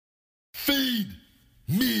Feed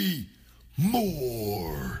me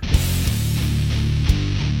more.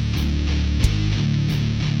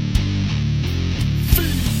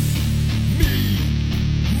 Feed me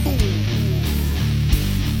more.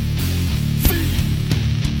 Feed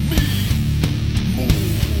me more.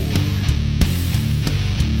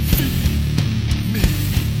 Feed me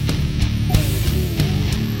more.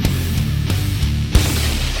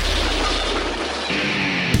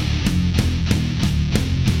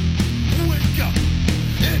 Wake up!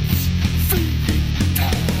 It's feeding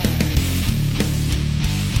time!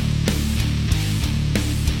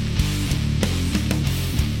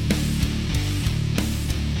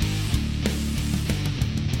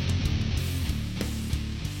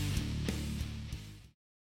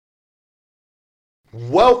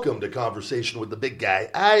 Welcome to Conversation with the Big Guy.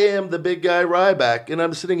 I am the Big Guy Ryback, and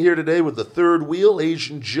I'm sitting here today with the third wheel,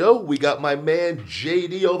 Asian Joe. We got my man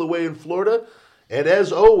JD all the way in Florida, and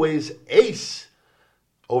as always, Ace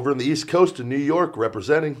over in the East Coast in New York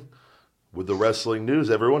representing with the wrestling news.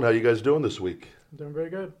 Everyone, how you guys doing this week? Doing very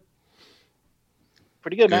good.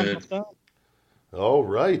 Pretty good, man. Good. What's going on? All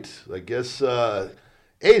right. I guess,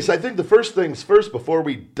 Ace, I think the first things first before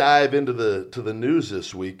we dive into the news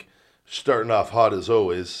this week, starting off hot as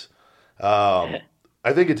always. I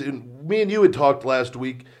think it's me and you had talked last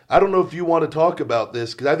week. I don't know if you want to talk about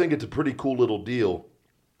this because I think it's a pretty cool little deal.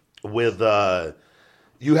 With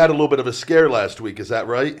you had a little bit of a scare last week, is that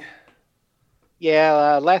right?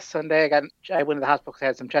 Yeah, last Sunday I went to the hospital because I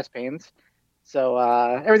had some chest pains. So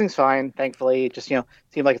everything's fine, thankfully. It just seemed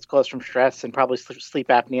like it's caused from stress and probably sleep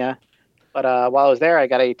apnea. But while I was there, I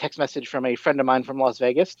got a text message from a friend of mine from Las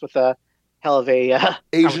Vegas with a hell of a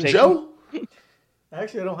Asian conversation. Joe?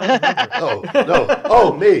 Actually, I don't have a number. Oh no!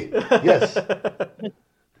 Oh me! Yes.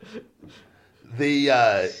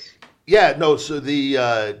 So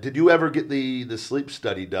did you ever get the sleep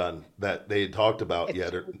study done that they had talked about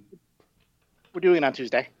yet? We're doing it on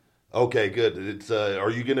Tuesday. Okay, good. It's are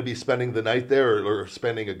you going to be spending the night there or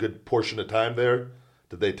spending a good portion of time there?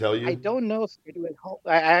 Did they tell you? I don't know if they do it at home.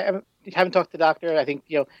 I haven't talked to the doctor. I think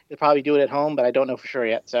they'll probably do it at home, but I don't know for sure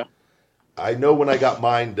yet. So I know when I got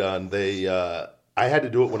mine done, I had to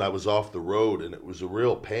do it when I was off the road, and it was a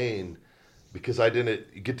real pain because I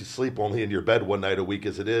didn't get to sleep only in your bed one night a week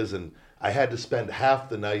as it is, and I had to spend half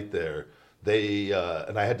the night there.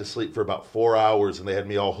 And I had to sleep for about 4 hours, and they had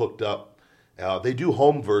me all hooked up. They do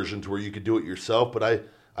home versions where you could do it yourself, but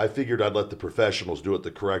I figured I'd let the professionals do it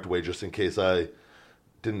the correct way just in case I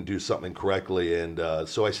didn't do something correctly. And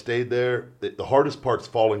so I stayed there. The hardest part's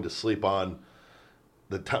falling to sleep on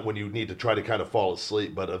the time when you need to try to kind of fall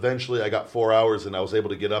asleep. But eventually I got 4 hours, and I was able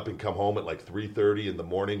to get up and come home at like 3:30 in the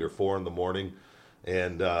morning or 4 in the morning.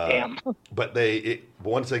 And damn. But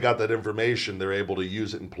once they got that information, they're able to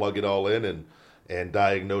use it and plug it all in and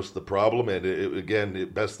diagnose the problem. And again, the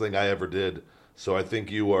best thing I ever did. So I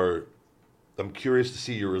think I'm curious to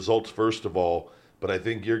see your results first of all, but I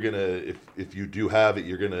think you're going to, if you do have it,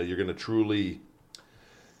 you're going to truly,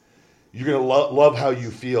 you're going to love how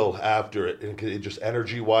you feel after it. And it just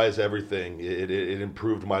energy wise, everything, it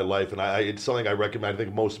improved my life. And it's something I recommend. I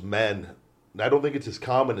think most men, I don't think it's as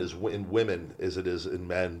common as in women as it is in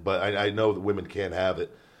men, but I know that women can't have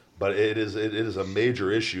it. But it is a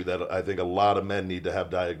major issue that I think a lot of men need to have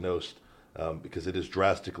diagnosed because it has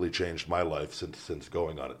drastically changed my life since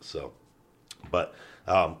going on it. So, but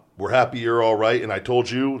we're happy you're all right. And I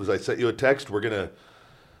told you, as I sent you a text, we're going to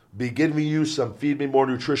be giving you some Feed Me More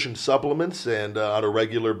nutrition supplements and on a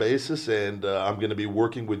regular basis. And I'm going to be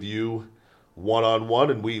working with you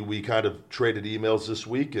one-on-one. And we kind of traded emails this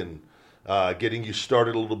week and getting you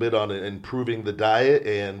started a little bit on improving the diet.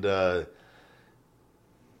 And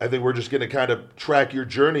I think we're just going to kind of track your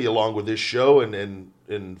journey along with this show and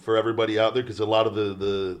for everybody out there, because a lot of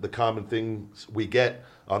the common things we get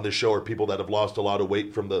on this show are people that have lost a lot of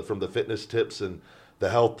weight from the fitness tips and the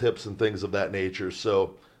health tips and things of that nature.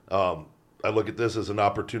 So I look at this as an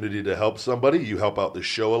opportunity to help somebody. You help out the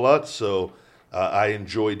show a lot, so I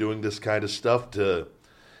enjoy doing this kind of stuff.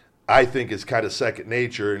 I think it's kind of second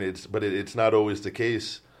nature, but it's not always the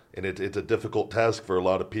case, and it's a difficult task for a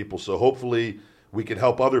lot of people. So hopefully we can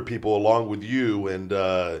help other people along with you, and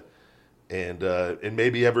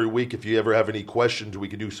maybe every week, if you ever have any questions, we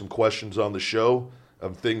can do some questions on the show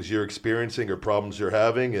of things you're experiencing or problems you're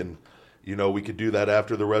having, and we could do that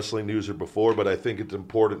after the wrestling news or before. But I think it's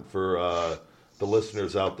important for the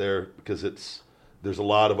listeners out there because there's a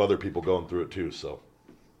lot of other people going through it too. So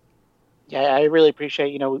Yeah, I really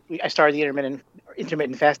appreciate. I started the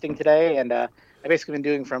intermittent fasting today, and I've basically been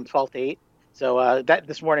doing from 12 to 8. So that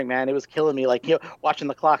this morning, man, it was killing me. Like watching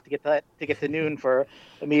the clock to get to noon for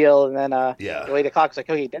a meal, and then Yeah. the 8 o'clock is like,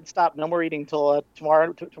 okay, dead stop, no more eating till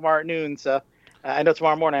tomorrow at noon. So I know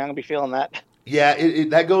tomorrow morning I'm gonna be feeling that. Yeah,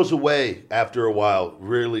 that goes away after a while.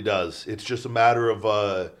 Really does. It's just a matter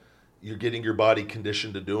of you're getting your body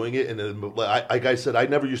conditioned to doing it. And then, like I said, I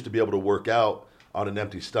never used to be able to work out on an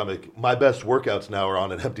empty stomach. My best workouts now are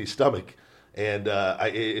on an empty stomach, and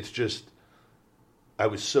it's just I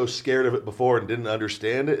was so scared of it before and didn't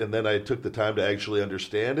understand it, and then I took the time to actually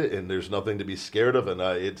understand it, and there's nothing to be scared of. And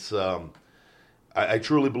I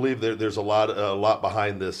truly believe there's a lot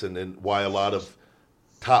behind this, and why a lot of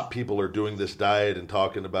top people are doing this diet and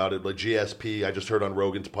talking about it. Like GSP, I just heard on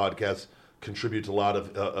Rogan's podcast, contributes a lot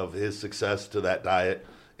of his success to that diet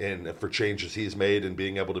and for changes he's made and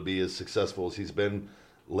being able to be as successful as he's been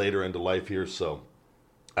later into life here. So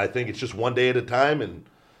I think it's just one day at a time, and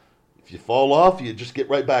if you fall off, you just get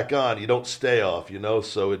right back on. You don't stay off,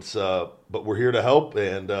 So it's but we're here to help,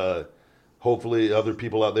 and hopefully other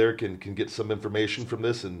people out there can get some information from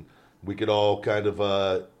this, and we could all kind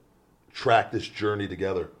of track this journey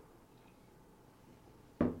together.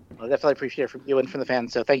 I definitely appreciate it from you and from the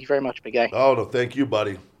fans. So thank you very much, big guy. Oh no, thank you,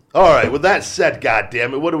 buddy. All right, with that said,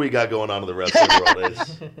 goddamn it, what do we got going on in the wrestling world?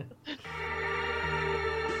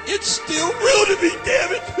 It's still real to me,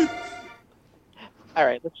 damn it! All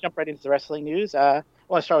right, let's jump right into the wrestling news. I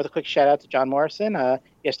want to start with a quick shout out to John Morrison.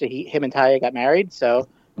 Yesterday, him and Taya got married, so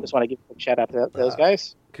just want to give a quick shout out to those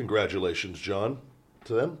guys. Congratulations, John,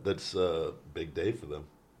 to them. That's a big day for them.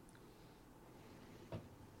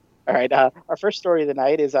 All right, our first story of the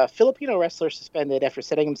night is a Filipino wrestler suspended after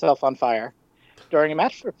setting himself on fire. During a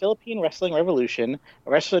match for Philippine Wrestling Revolution, a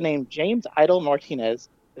wrestler named James Idol Martinez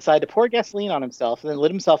decided to pour gasoline on himself and then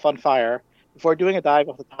lit himself on fire before doing a dive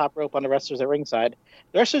off the top rope on the wrestlers at ringside.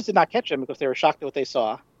 The wrestlers did not catch him because they were shocked at what they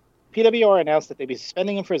saw. PWR announced that they'd be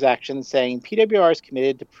suspending him for his actions, saying PWR is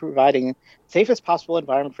committed to providing the safest possible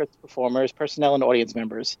environment for its performers, personnel, and audience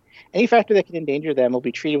members. Any factor that can endanger them will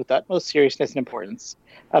be treated with the utmost seriousness and importance.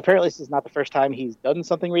 Apparently, this is not the first time he's done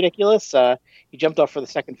something ridiculous. He jumped off for the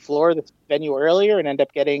second floor of this venue earlier and ended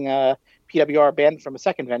up getting PWR banned from a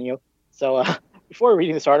second venue. So before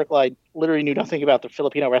reading this article, I literally knew nothing about the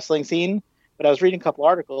Filipino wrestling scene, but I was reading a couple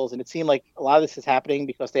articles, and it seemed like a lot of this is happening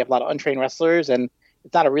because they have a lot of untrained wrestlers, and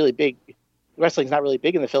it's not a really big wrestling's not really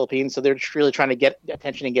big in the Philippines, so they're just really trying to get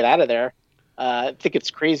attention and get out of there. I think it's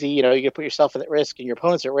crazy, you can put yourself at risk and your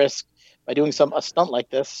opponents at risk by doing a stunt like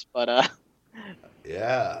this. But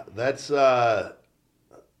yeah, that's I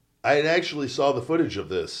actually saw the footage of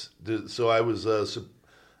this, so I was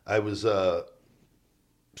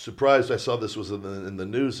surprised I saw this was in the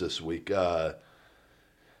news this week.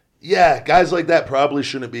 Yeah, guys like that probably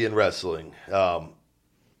shouldn't be in wrestling.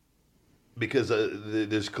 Because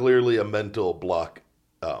there's clearly a mental block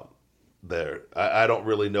there. I don't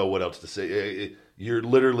really know what else to say. You're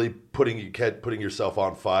literally putting yourself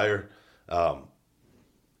on fire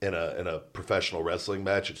in a professional wrestling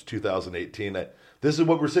match. It's 2018. This is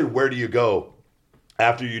what we're saying. Where do you go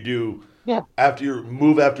after you do? Yeah. After you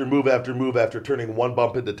move after move after move after turning one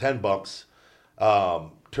bump into 10 bumps,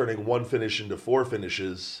 turning one finish into 4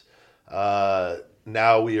 finishes.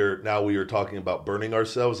 Now we are talking about burning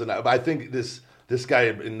ourselves, and I think this guy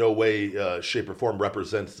in no way, shape, or form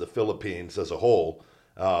represents the Philippines as a whole.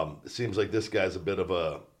 It seems like this guy's a bit of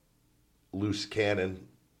a loose cannon,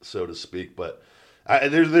 so to speak. But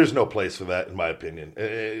there's no place for that, in my opinion.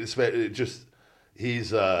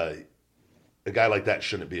 He's a guy like that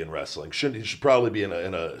shouldn't be in wrestling. He should probably be in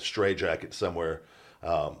a straitjacket somewhere,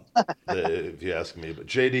 if you ask me. But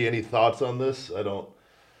JD, any thoughts on this?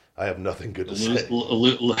 I have nothing good to say.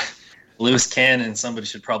 Loose cannon. Somebody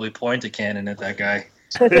should probably point a cannon at that guy.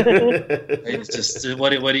 It's just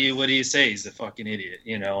what do you say? He's a fucking idiot.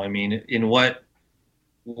 I mean, in what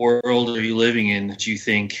world are you living in that you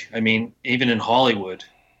think? I mean, even in Hollywood,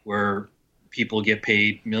 where people get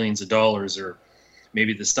paid millions of dollars, or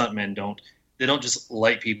maybe the stuntmen don't. They don't just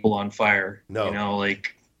light people on fire. No.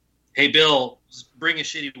 Like, hey, Bill, just bring a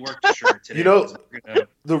shitty work shirt today.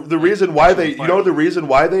 The reason why the reason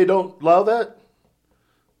why they don't allow that?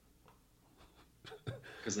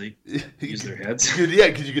 Because they use their heads. Yeah,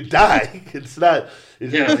 because you could die. It's not.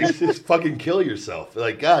 It's fucking kill yourself.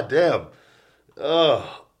 Like, goddamn.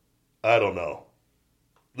 I don't know.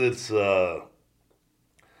 It's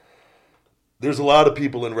there's a lot of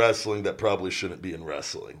people in wrestling that probably shouldn't be in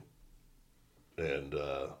wrestling, and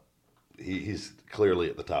he's clearly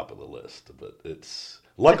at the top of the list. But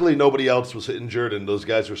luckily nobody else was injured, and those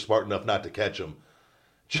guys were smart enough not to catch him.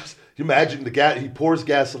 Just imagine he pours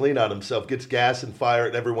gasoline on himself, gets gas and fire,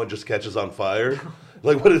 and everyone just catches on fire.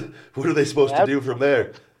 Like, what are they supposed to do from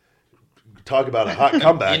there? Talk about a hot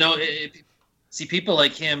comeback. See, people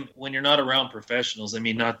like him, when you're not around professionals, I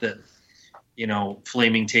mean, not that,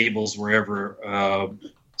 flaming tables were ever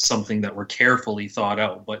something that were carefully thought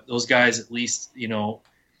out, but those guys, at least,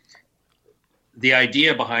 the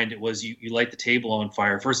idea behind it was you light the table on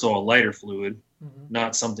fire. First of all, lighter fluid,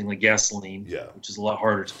 not something like gasoline, which is a lot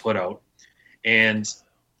harder to put out. And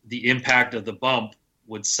the impact of the bump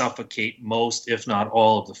would suffocate most, if not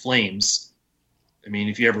all, of the flames. I mean,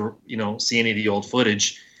 if you ever, see any of the old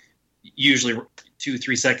footage, usually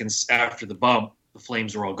 2-3 seconds after the bump, the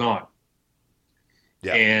flames were all gone.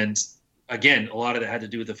 Yeah. And again, a lot of that had to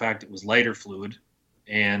do with the fact it was lighter fluid,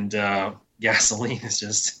 and gasoline is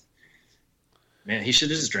just, man, he should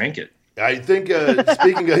have just drank it. I think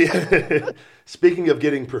speaking of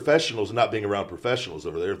getting professionals and not being around professionals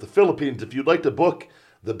over there, the Philippines, if you'd like to book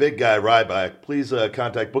the big guy Ryback, please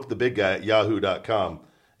contact bookthebigguy@yahoo.com,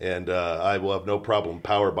 and I will have no problem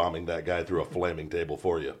power bombing that guy through a flaming table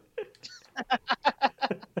for you.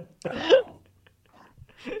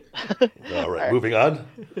 All right, moving on.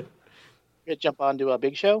 We're gonna jump on to a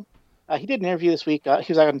Big Show. He did an interview this week.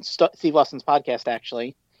 He was on Steve Austin's podcast,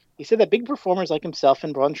 actually. He said that big performers like himself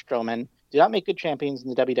and Braun Strowman do not make good champions in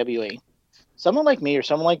the WWE. Someone like me or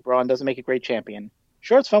someone like Braun doesn't make a great champion.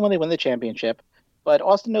 Sure, it's fun when they win the championship, but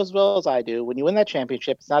Austin knows as well as I do, when you win that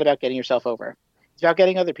championship, it's not about getting yourself over. It's about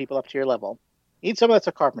getting other people up to your level. You need someone that's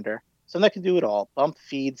a carpenter, someone that can do it all. Bump,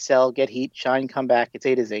 feed, sell, get heat, shine, come back. It's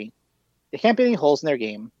A to Z. There can't be any holes in their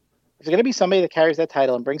game. If there's going to be somebody that carries that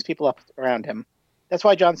title and brings people up around him, that's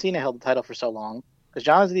why John Cena held the title for so long, because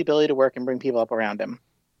John has the ability to work and bring people up around him.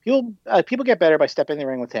 People get better by stepping in the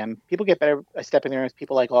ring with him. People get better by stepping in the ring with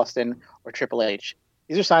people like Austin or Triple H.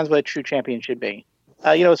 These are signs of what a true champion should be.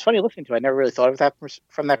 It's funny listening to it. I never really thought of that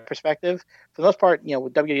from that perspective. For the most part,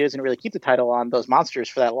 WWE doesn't really keep the title on those monsters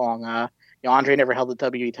for that long. Andre never held the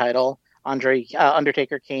WWE title.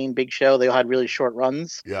 Undertaker, Kane, Big Show, they all had really short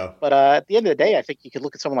runs. Yeah. But at the end of the day, I think you could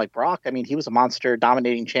look at someone like Brock. I mean, he was a monster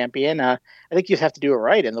dominating champion. I think you have to do it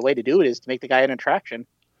right. And the way to do it is to make the guy an attraction.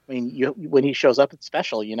 I mean, when he shows up, it's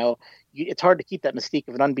special. It's hard to keep that mystique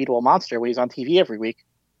of an unbeatable monster when he's on TV every week.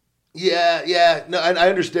 Yeah. No, I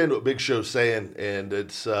understand what Big Show's saying, and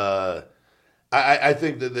it's. I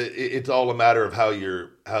think that it's all a matter of how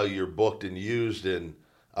you're booked and used, and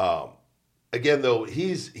again, though,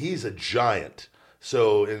 he's a giant.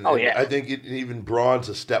 So, I think even Braun's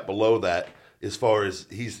a step below that as far as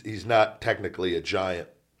he's not technically a giant.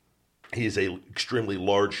 He's a extremely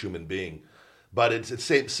large human being. But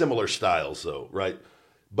it's similar styles, though, right?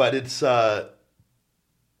 But it's, I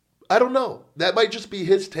don't know. That might just be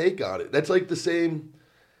his take on it. That's like the same,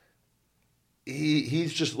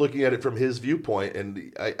 he's just looking at it from his viewpoint,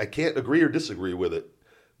 and I can't agree or disagree with it.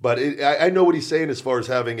 But I know what he's saying as far as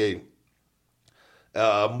having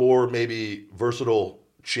a more maybe versatile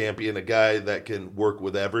champion, a guy that can work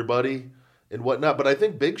with everybody and whatnot. But I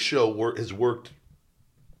think Big Show has worked,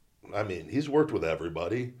 he's worked with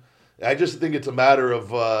everybody. I just think it's a matter of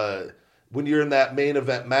when you're in that main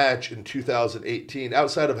event match in 2018,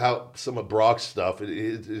 outside of how some of Brock's stuff,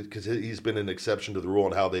 because he's been an exception to the rule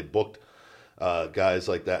on how they booked guys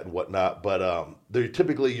like that and whatnot. But they're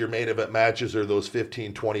typically your main event matches are those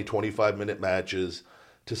 15, 20, 25-minute matches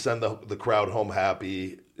to send the crowd home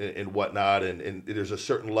happy and whatnot. And there's a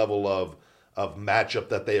certain level of matchup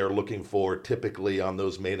that they are looking for typically on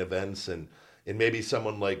those main events. And maybe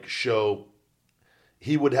someone like Show,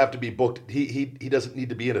 he would have to be booked. He doesn't need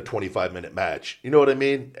to be in a 25-minute match. You know what I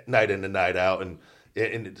mean? Night in and night out.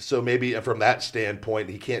 And so maybe from that standpoint,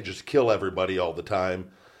 he can't just kill everybody all the time.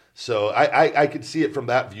 So I could see it from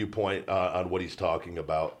that viewpoint on what he's talking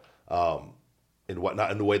about and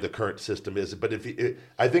whatnot, and the way the current system is. But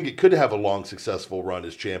I think it could have a long, successful run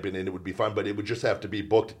as champion, and it would be fine. But it would just have to be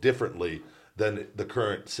booked differently than the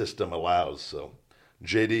current system allows. So,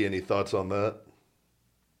 JD, any thoughts on that?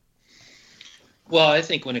 Well, I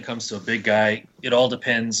think when it comes to a big guy, it all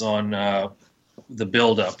depends on the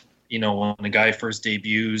build-up. When a guy first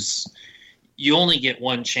debuts, you only get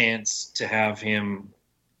one chance to have him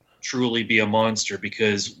truly be a monster,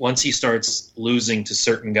 because once he starts losing to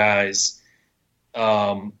certain guys,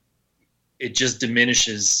 it just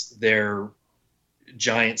diminishes their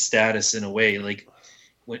giant status in a way. Like,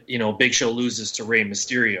 when Big Show loses to Rey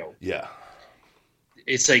Mysterio. Yeah.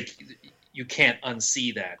 It's like, you can't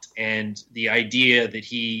unsee that. And the idea that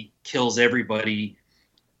he kills everybody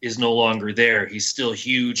is no longer there. He's still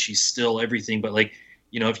huge. He's still everything. But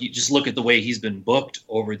if you just look at the way he's been booked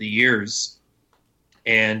over the years,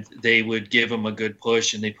 and they would give him a good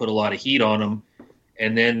push and they put a lot of heat on him,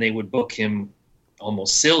 and then they would book him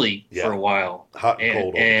almost silly for a while. Hot and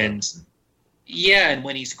cold. And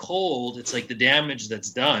when he's cold, it's like the damage that's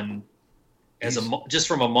done just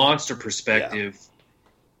from a monster perspective.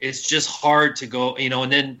 Yeah. It's just hard to go,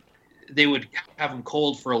 and then they would have him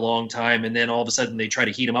cold for a long time, and then all of a sudden they try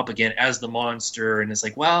to heat him up again as the monster, and it's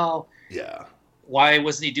like, well, why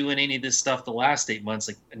wasn't he doing any of this stuff the last 8 months?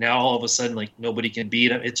 Like now all of a sudden, like nobody can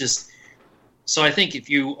beat him. It just, so I think if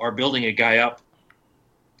you are building a guy up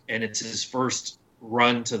and it's his first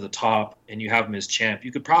run to the top and you have him as champ,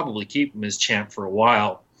 you could probably keep him as champ for a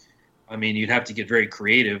while. I mean, you'd have to get very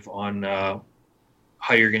creative on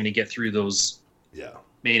how you're going to get through those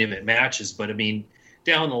main event matches. But I mean,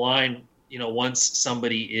 down the line, once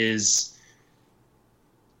somebody is,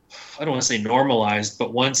 I don't want to say normalized,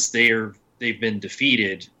 but once they've been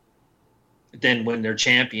defeated, then when they're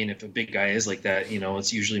champion, if a big guy is like that,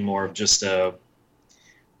 it's usually more of just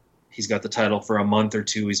he's got the title for a month or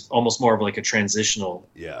two. He's almost more of like a transitional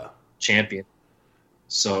champion.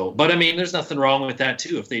 So, but I mean, there's nothing wrong with that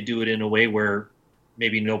too, if they do it in a way where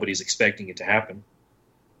maybe nobody's expecting it to happen.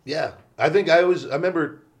 Yeah. I think I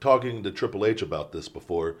remember talking to Triple H about this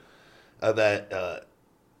before, that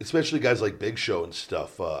especially guys like Big Show and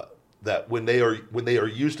stuff, that when they are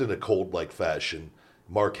used in a cold like fashion,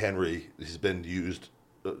 Mark Henry has been used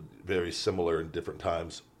very similar in different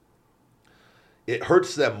times. It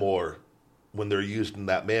hurts them more when they're used in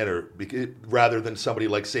that manner, rather than somebody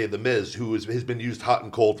like, say, The Miz, who has been used hot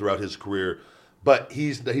and cold throughout his career, but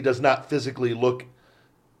he does not physically look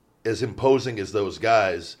as imposing as those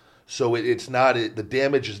guys. So it's not, the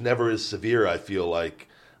damage is never as severe, I feel like,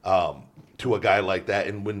 to a guy like that.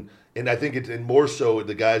 And I think and more so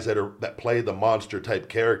the guys that play the monster type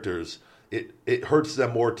characters, it hurts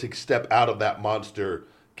them more to step out of that monster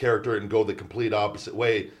character and go the complete opposite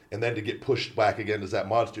way, and then to get pushed back again as that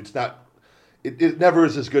monster. It's not, it never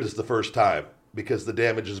is as good as the first time, because the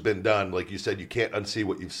damage has been done. Like you said, you can't unsee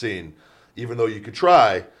what you've seen, even though you could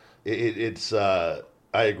try. It's I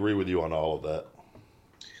agree with you on all of that.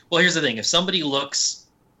 Well, here's the thing. If somebody looks,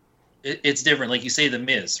 it's different. Like you say, The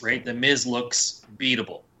Miz, right? The Miz looks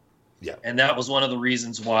beatable. Yeah. And that was one of the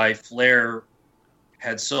reasons why Flair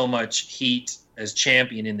had so much heat as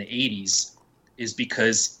champion in the 80s, is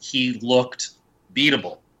because he looked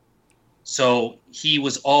beatable. So he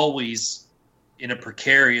was always in a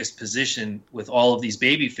precarious position with all of these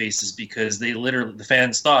baby faces, because the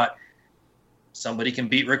fans thought somebody can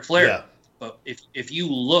beat Ric Flair. Yeah. But if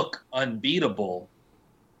you look unbeatable,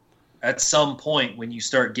 at some point when you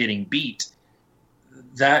start getting beat,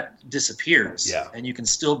 that disappears. Yeah. And you can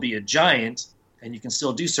still be a giant and you can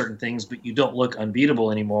still do certain things, but you don't look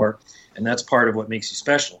unbeatable anymore. And that's part of what makes you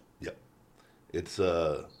special. Yep. It's,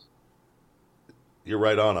 you're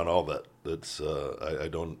right on all that. That's, I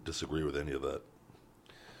don't disagree with any of that.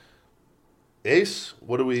 Ace,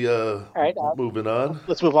 what are we, all right, moving on?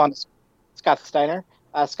 Let's move on to Scott Steiner.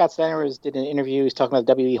 Scott Steiner did an interview. He was talking about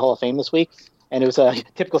the WWE Hall of Fame this week. And it was a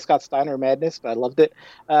typical Scott Steiner madness, but I loved it.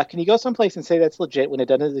 Can you go someplace and say that's legit when it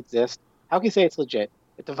doesn't exist? How can you say it's legit?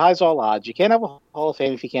 It defies all odds. You can't have a Hall of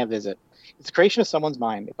Fame if you can't visit. It's a creation of someone's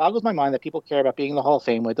mind. It boggles my mind that people care about being in the Hall of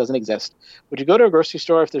Fame when it doesn't exist. Would you go to a grocery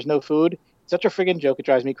store if there's no food? It's such a friggin' joke, it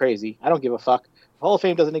drives me crazy. I don't give a fuck. The Hall of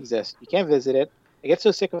Fame doesn't exist. You can't visit it. I get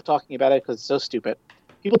so sick of talking about it because it's so stupid.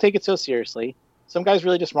 People take it so seriously. Some guys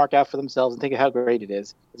really just mark out for themselves and think of how great it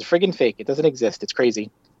is. It's a friggin' fake. It doesn't exist. It's crazy.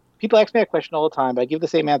 People ask me that question all the time, but I give the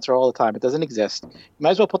same answer all the time. It doesn't exist. You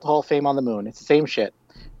might as well put the Hall of Fame on the moon. It's the same shit.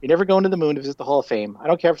 You're never going to the moon to visit the Hall of Fame. I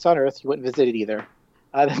don't care if it's on Earth. You wouldn't visit it either.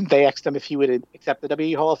 They asked him if he would accept the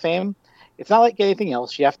WWE Hall of Fame. It's not like anything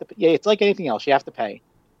else. You have to. Yeah, it's like anything else. You have to pay.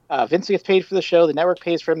 Vince gets paid for the show. The network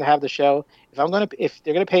pays for him to have the show. If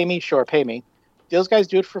they're gonna pay me, sure, pay me. Those guys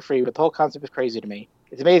do it for free, but the whole concept is crazy to me.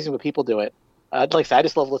 It's amazing what people do it. Like I said, I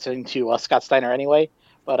just love listening to Scott Steiner anyway.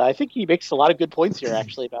 But I think he makes a lot of good points here,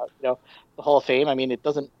 actually, about the Hall of Fame. I mean, it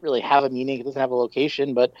doesn't really have a meaning. It doesn't have a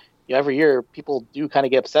location. But every year, people do kind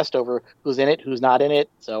of get obsessed over who's in it, who's not in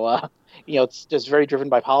it. So, it's just very driven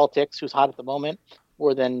by politics, who's hot at the moment,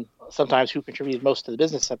 more than sometimes who contributed most to the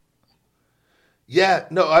business. Yeah,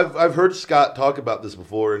 no, I've heard Scott talk about this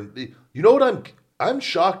before. And you know what? I'm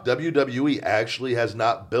shocked WWE actually has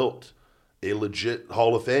not built a legit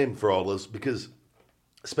Hall of Fame for all this, because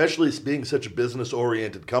especially being such a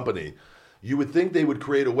business-oriented company, you would think they would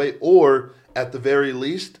create a way, or at the very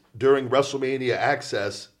least, during WrestleMania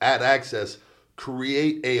Access,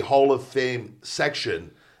 create a Hall of Fame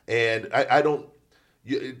section. And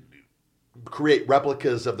create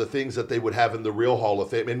replicas of the things that they would have in the real Hall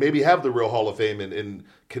of Fame, and maybe have the real Hall of Fame in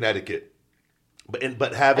Connecticut.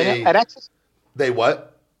 But have at Access? They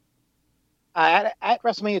what? At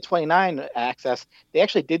WrestleMania 29 Access, they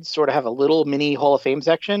actually did sort of have a little mini Hall of Fame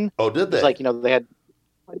section. Oh, did It was they? like, they had,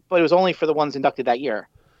 but it was only for the ones inducted that year.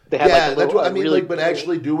 They had Yeah, like a that's little, what I mean. really Like, but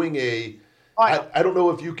actually doing a, I know. I don't know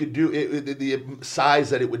if you could do the size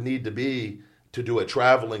that it would need to be to do a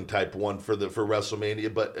traveling type one for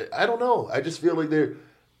WrestleMania. But I don't know. I just feel like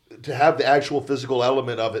to have the actual physical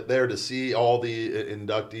element of it there to see all the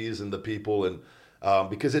inductees and the people and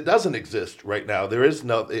because it doesn't exist right now. There is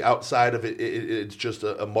no outside of it. It's just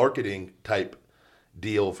a marketing type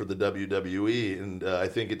deal for the WWE, and I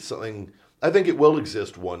think it's something. I think it will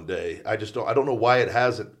exist one day. I just don't. I don't know why it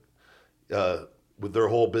hasn't. With their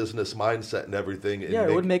whole business mindset and everything. Yeah,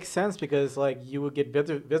 it would make sense because like you would get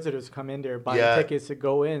visitors come in there buying Yeah. tickets to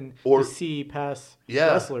go in Or- to see past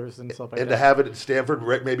Yeah. wrestlers and stuff like and that. to have it at Stanford,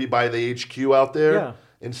 right, maybe by the HQ out there Yeah.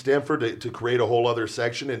 in Stanford to create a whole other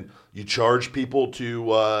section, and you charge people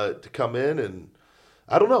to come in, and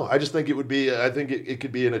I don't know. I just think it would be. I think it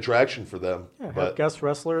could be an attraction for them. Yeah, have But guest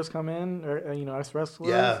wrestlers come in, or ex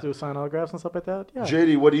wrestlers Yeah. do sign autographs and stuff like that. Yeah,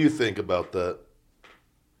 JD, what do you think about that?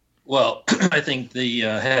 Well, I think the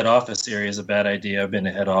head office area is a bad idea. I've been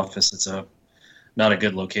to head office. It's not a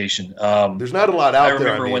good location. There's not a lot out I there.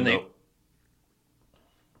 remember I mean, when they. though.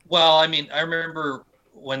 Well, I mean, I remember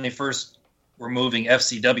when they first were moving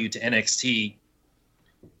FCW to NXT.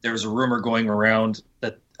 There was a rumor going around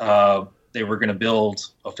that they were going to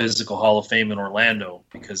build a physical Hall of Fame in Orlando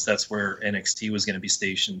because that's where NXT was going to be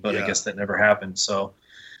stationed. But Yeah. I guess that never happened. So,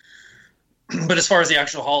 but as far as the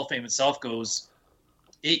actual Hall of Fame itself goes,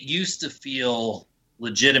 it used to feel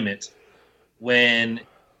legitimate when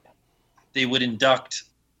they would induct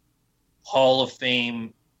Hall of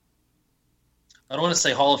Fame. I don't want to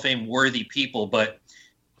say Hall of Fame worthy people, but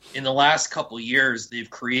in the last couple of years,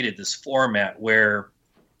 they've created this format where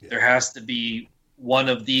there has to be one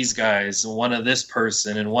of these guys and one of this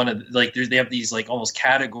person and one of like they have these like almost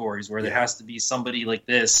categories where there has to be somebody like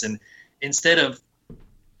this, and instead of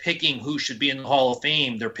picking who should be in the Hall of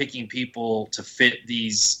Fame, they're picking people to fit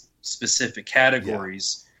these specific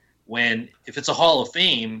categories. When if it's a Hall of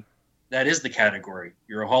Fame, that is the category.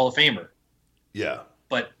 You're a Hall of Famer. Yeah.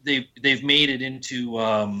 But they've made it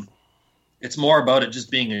into it's more about it just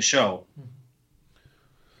being a show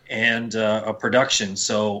and a production.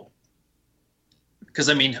 So, because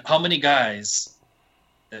I mean, how many guys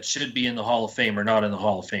that should be in the Hall of Fame are not in the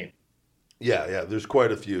Hall of Fame? Yeah. There's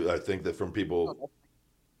quite a few. I think that from people.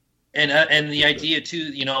 And the idea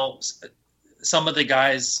too, some of the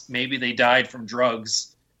guys maybe they died from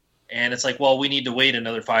drugs, and it's like, well, we need to wait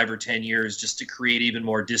another 5 or 10 years just to create even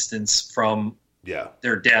more distance from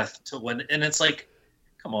their death to when. And it's like,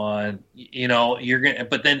 come on, you're gonna.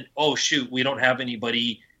 But then, oh shoot, we don't have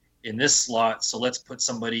anybody in this slot, so let's put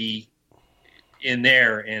somebody in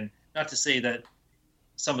there. And not to say that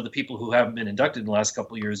some of the people who haven't been inducted in the last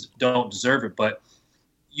couple of years don't deserve it, but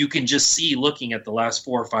you can just see looking at the last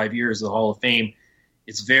 4 or 5 years of the Hall of Fame,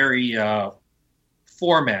 it's very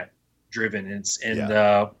format driven.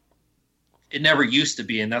 It never used to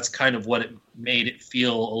be, and that's kind of what it made it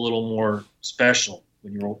feel a little more special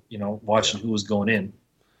when you were watching who was going in.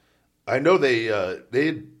 I know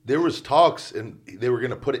there was talks, and they were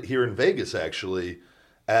going to put it here in Vegas actually,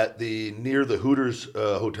 at near the Hooters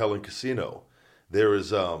Hotel and Casino. There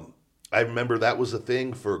is I remember that was a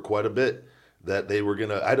thing for quite a bit. That they were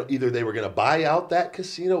either they were gonna buy out that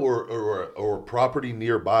casino or property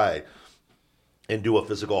nearby and do a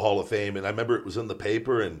physical Hall of Fame. And I remember it was in the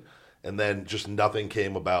paper, and then just nothing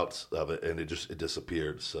came about of it, and it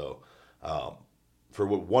disappeared. So for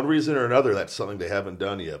one reason or another, that's something they haven't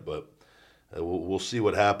done yet. But we'll see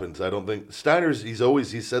what happens. I don't think Steiner's.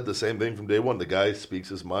 He said the same thing from day one. The guy speaks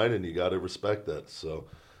his mind, and you got to respect that. So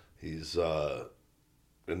he's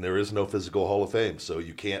and there is no physical Hall of Fame, so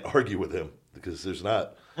you can't argue with him. Because there's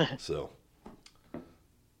not. So.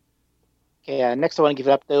 Okay, next I want to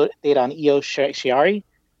give an update on Io Shirai.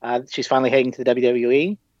 She's finally heading to the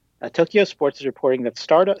WWE. Tokyo Sports is reporting that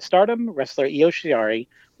Stardom wrestler Io Shirai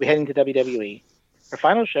will be heading to WWE. Her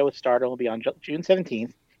final show with Stardom will be on June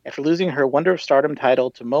 17th after losing her Wonder of Stardom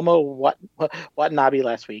title to Momo Watanabe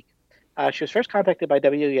last week. She was first contacted by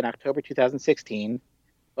WWE in October 2016,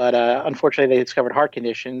 but unfortunately they discovered heart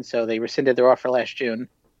condition, so they rescinded their offer last June.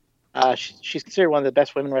 She's considered one of the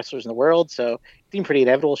best women wrestlers in the world, so it seemed pretty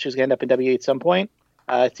inevitable she was going to end up in WWE at some point.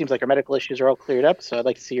 It seems like her medical issues are all cleared up, so I'd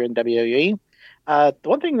like to see her in WWE. The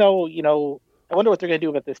one thing, though, I wonder what they're going to do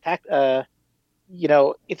about this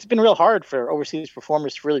it's been real hard for overseas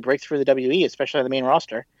performers to really break through the WWE, especially on the main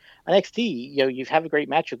roster. On NXT, you have a great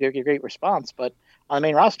match, you'll get a great response, but on the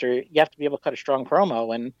main roster, you have to be able to cut a strong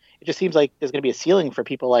promo, and it just seems like there's going to be a ceiling for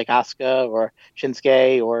people like Asuka or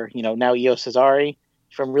Shinsuke or now Io Cesare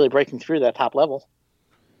from really breaking through that top level.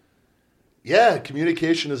 Yeah,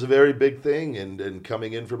 communication is a very big thing, and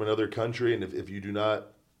coming in from another country, and if you do not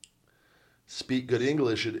speak good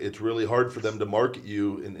English, it's really hard for them to market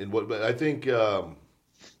you in what I think.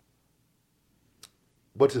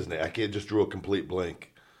 What's his name? I can't just drew a complete blank.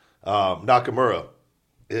 Nakamura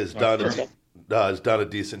has done a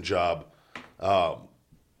decent job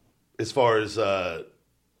as far as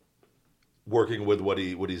working with what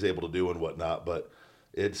he's able to do and whatnot. But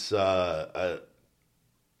it's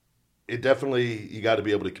it definitely, you got to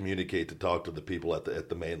be able to communicate to talk to the people at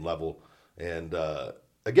the main level, and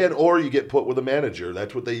again, or you get put with a manager.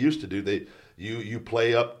 That's what they used to do. You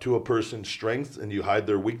play up to a person's strengths and you hide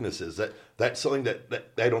their weaknesses. That's something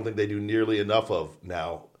that I don't think they do nearly enough of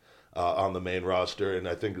now. On the main roster, and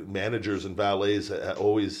I think managers and valets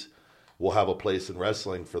always will have a place in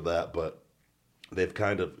wrestling for that, but they've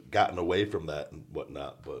kind of gotten away from that and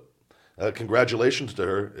whatnot. But congratulations to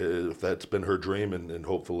her if that's been her dream, and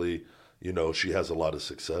hopefully, she has a lot of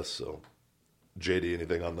success. So, JD,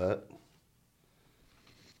 anything on that?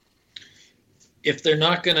 If they're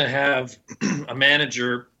not going to have a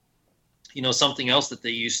manager, something else that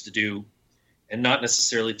they used to do, and not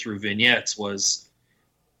necessarily through vignettes, was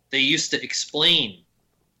they used to explain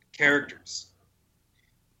characters.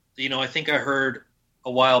 I think I heard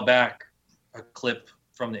a while back a clip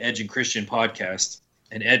from the Edge and Christian podcast,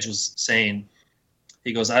 and Edge was saying,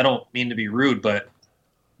 he goes, "I don't mean to be rude, but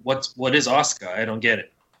what is Asuka? I don't get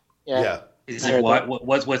it." Yeah. He's like,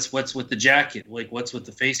 what's with the jacket? Like, what's with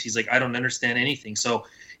the face? He's like, I don't understand anything. So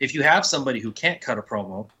if you have somebody who can't cut a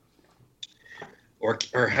promo or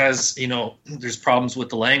has, there's problems with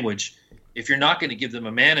the language, if you're not going to give them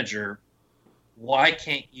a manager, why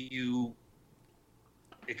can't you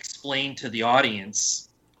explain to the audience?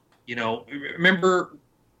 Remember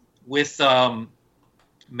with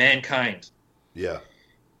Mankind. Yeah.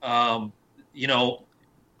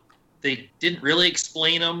 They didn't really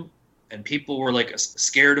explain him, and people were like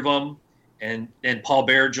scared of him. And then Paul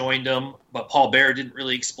Bearer joined him, but Paul Bearer didn't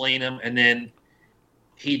really explain him. And then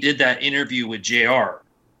he did that interview with JR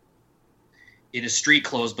in his street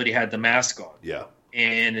clothes, but he had the mask on. Yeah.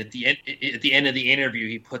 And at the end of the interview,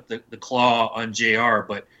 he put the claw on JR.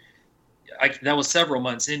 But that was several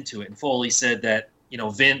months into it. And Foley said that,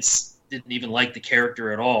 Vince didn't even like the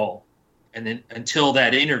character at all. And then until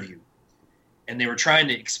that interview, and they were trying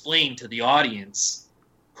to explain to the audience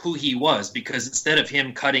who he was, because instead of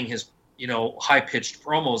him cutting his, high-pitched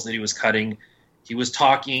promos that he was cutting, he was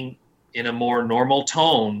talking in a more normal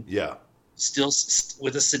tone. Yeah. Still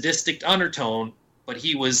with a sadistic undertone, but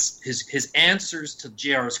he was his answers to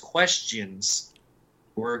JR's questions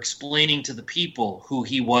were explaining to the people who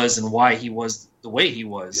he was and why he was the way he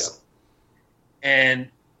was. Yeah. And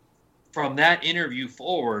from that interview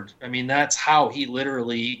forward, that's how he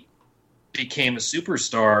literally became a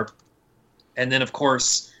superstar. And then, of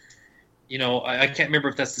course, I can't remember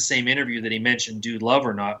if that's the same interview that he mentioned Dude Love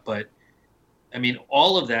or not, but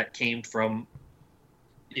all of that came from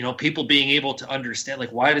people being able to understand,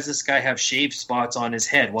 like, why does this guy have shaved spots on his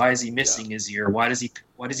head? Why is he missing his ear? Why does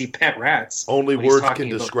he pet rats? Only words can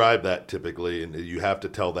describe that typically, and you have to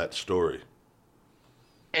tell that story.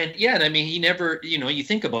 And yeah, he never, you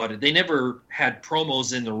think about it, they never had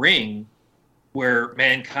promos in the ring where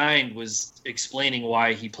Mankind was explaining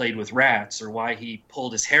why he played with rats or why he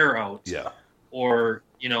pulled his hair out. Yeah. Or,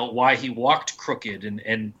 why he walked crooked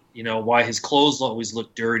and why his clothes always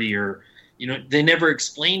looked dirty, or, they never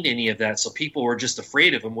explained any of that. So people were just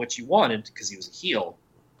afraid of him, which you wanted because he was a heel.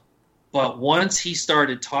 But once he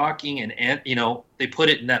started talking and they put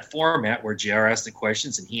it in that format where JR asked the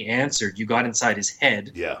questions and he answered, you got inside his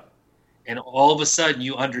head. Yeah. And all of a sudden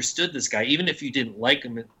you understood this guy. Even if you didn't like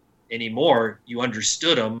him anymore, you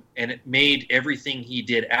understood him, and it made everything he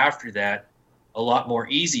did after that a lot more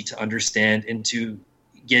easy to understand and to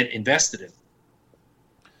get invested in.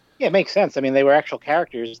 Yeah, it makes sense. They were actual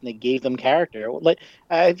characters, and they gave them character. Like,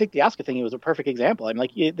 I think the Asuka thing was a perfect example.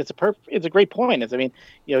 It's a great point.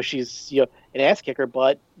 She's an ass kicker,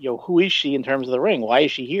 but who is she in terms of the ring? Why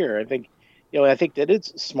is she here? I think that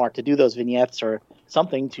it's smart to do those vignettes or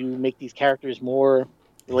something to make these characters more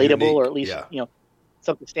relatable, unique, or at least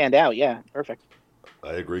something stand out. Yeah, perfect.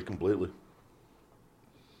 I agree completely.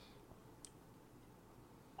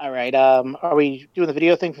 All right. Are we doing the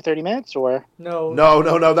video thing for 30 minutes or? No,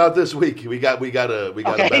 not this week. We got a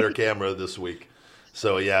Okay. better camera this week.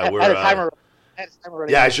 So yeah, At a timer.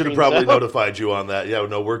 Yeah, I should have probably notified you on that. Yeah,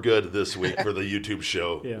 no, we're good this week for the YouTube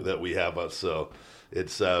show that we have us. So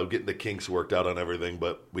it's getting the kinks worked out on everything.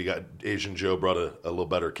 But we got Asian Joe brought a little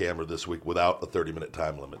better camera this week without a 30-minute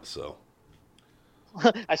time limit. So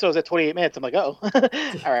I saw it was at 28 minutes. I'm like, oh,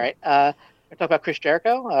 all right. We're talking about Chris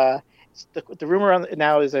Jericho. The rumor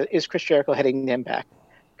now is Chris Jericho heading to Impact.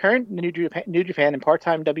 Current New Japan and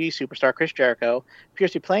part-time WWE superstar Chris Jericho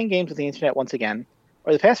appears to be playing games with the internet once again.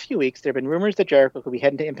 Over the past few weeks, there have been rumors that Jericho could be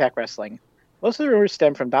heading to Impact Wrestling. Most of the rumors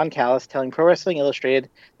stem from Don Callis telling Pro Wrestling Illustrated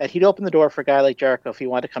that he'd open the door for a guy like Jericho if he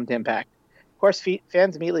wanted to come to Impact. Of course,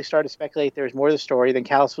 fans immediately started to speculate there was more to the story than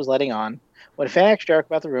Callis was letting on. When a fan asked Jericho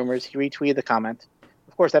about the rumors, he retweeted the comment.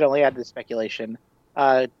 Of course, that only added to the speculation.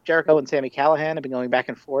 Jericho and Sami Callihan have been going back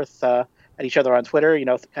and forth at each other on Twitter,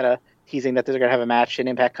 kind of teasing that they're going to have a match in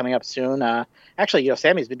Impact coming up soon. Actually,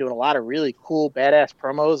 Sami's been doing a lot of really cool, badass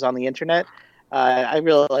promos on the internet. I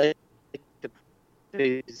really like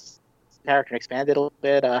his character expanded a little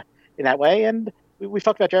bit in that way. And we've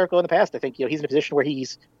talked about Jericho in the past. I think he's in a position where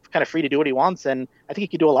he's kind of free to do what he wants, and I think he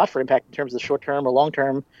could do a lot for Impact in terms of the short term or long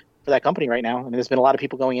term for that company right now. I mean, there's been a lot of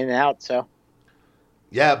people going in and out. So,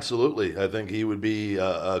 yeah, absolutely. I think he would be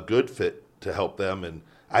a good fit to help them, and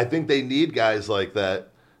I think they need guys like that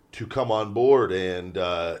to come on board and.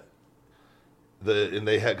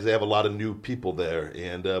 Because they have a lot of new people there,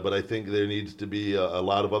 and but I think there needs to be a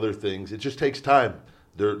lot of other things. It just takes time.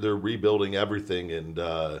 They're rebuilding everything,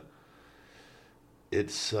 and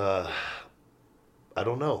it's I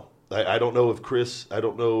don't know. I don't know if Chris. I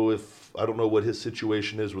don't know what his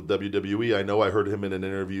situation is with WWE. I know I heard him in an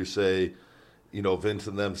interview say, Vince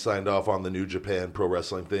and them signed off on the New Japan Pro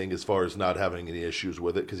Wrestling thing as far as not having any issues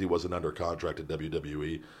with it because he wasn't under contract at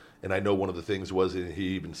WWE. And I know one of the things was, and he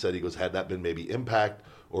even said, he goes, had that been maybe Impact,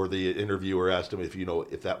 or the interviewer asked him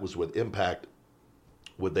if that was with Impact,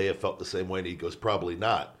 would they have felt the same way? And he goes, probably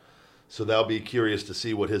not. So they'll be curious to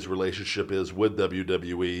see what his relationship is with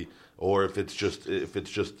WWE, or if it's just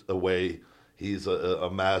a way he's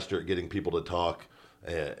a master at getting people to talk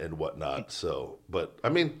and whatnot. So, but I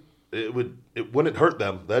mean, it wouldn't hurt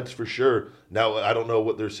them, that's for sure. Now I don't know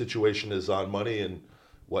what their situation is on money and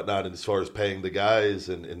whatnot, and as far as paying the guys,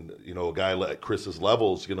 and a guy at Chris's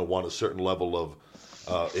level is going to want a certain level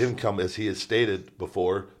of income, as he has stated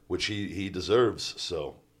before, which he deserves.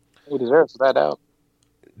 So he deserves that out.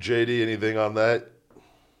 JD, anything on that?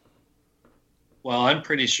 Well, I'm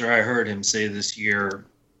pretty sure I heard him say this year.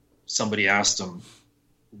 Somebody asked him,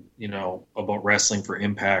 about wrestling for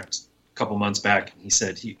Impact a couple months back, and he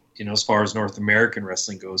said as far as North American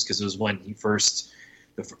wrestling goes, because it was when he first.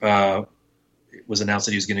 It was announced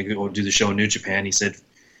that he was going to go do the show in New Japan. He said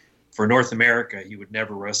for North America, he would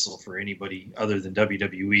never wrestle for anybody other than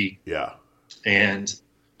WWE. Yeah. And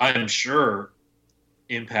I'm sure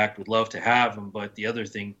Impact would love to have him, but the other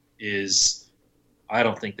thing is I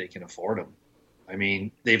don't think they can afford him. I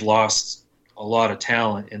mean, they've lost a lot of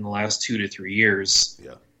talent in the last 2 to 3 years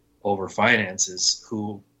over finances,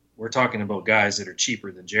 who we're talking about guys that are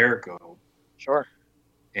cheaper than Jericho. Sure.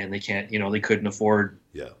 And they can't, they couldn't afford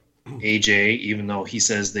AJ, even though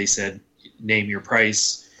they said name your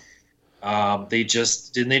price. They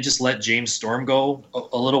just let James Storm go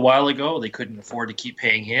a little while ago. They couldn't afford to keep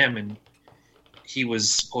paying him, and he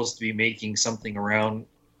was supposed to be making something around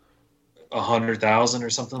 $100,000 or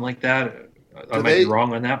something like that. I might be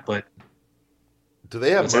wrong on that, but do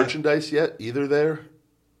they have merchandise yet? Either there,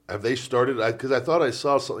 have they started? Because I thought I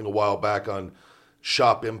saw something a while back on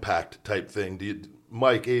Shop Impact type thing.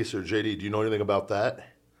 Mike, Ace, or JD, do you know anything about that?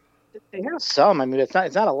 They have some. I mean, it's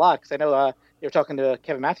not a lot, because I know you were talking to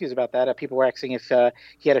Kevin Matthews about that. People were asking if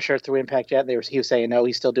he had a shirt through Impact yet. He was saying no,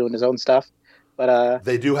 he's still doing his own stuff. But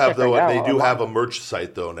they do have have a merch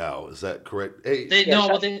site though now. Is that correct? Hey,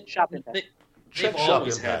 Shop Impact. They've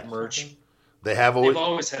always had merch. They've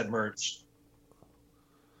always had merch.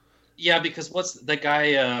 Yeah, because what's the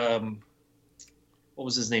guy? What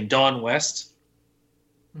was his name? Don West.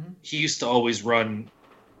 Mm-hmm. He used to always run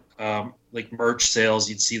like merch sales.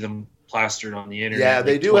 You'd see them plastered on the internet. Yeah,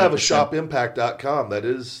 they do have a shopimpact.com.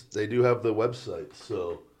 They do have the website.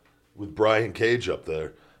 So with Brian Cage up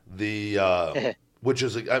there, which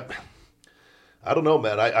is I don't know,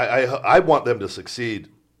 man. I want them to succeed,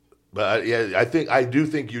 but I do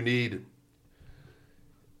think you need,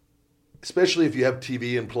 especially if you have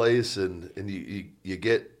TV in place and you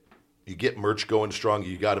get merch going strong,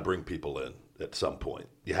 you got to bring people in at some point.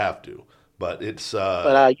 You have to, but it's.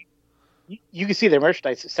 You can see their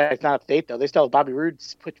merchandise site's not up to date though. They still have Bobby Roode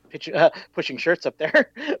pushing shirts up there.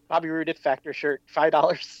 Bobby Roode It Factor shirt,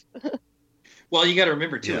 $5. Well, you got to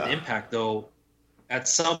remember too, with Impact though, at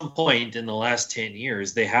some point in the last 10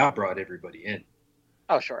 years, they have brought everybody in.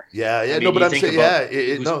 Oh, sure. Yeah. I mean, No, but you I'm think saying,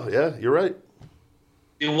 about yeah, you're right.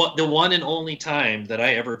 The one and only time that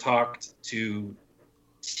I ever talked to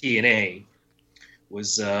TNA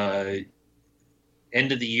was end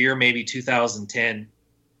of the year, maybe 2010.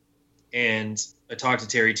 And I talked to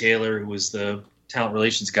Terry Taylor, who was the talent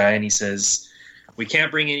relations guy, and he says, we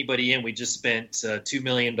can't bring anybody in. We just spent $2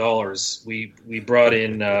 million. We brought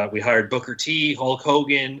in, we hired Booker T, Hulk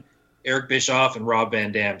Hogan, Eric Bischoff, and Rob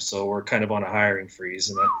Van Dam. So we're kind of on a hiring freeze.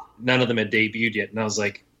 And none of them had debuted yet. And I was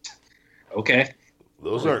like, okay.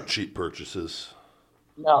 Those aren't cheap purchases.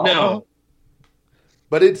 No.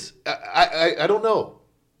 But it's, I don't know.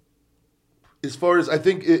 As far as I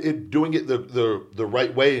think doing it the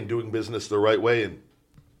right way and doing business the right way,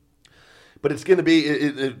 but it's going to be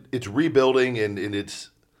it's rebuilding and it's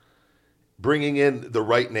bringing in the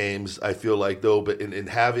right names. I feel like though, but in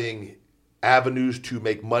having avenues to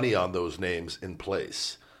make money on those names in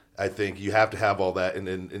place. I think you have to have all that,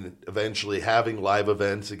 and eventually having live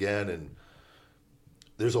events again, and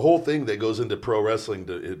there's a whole thing that goes into pro wrestling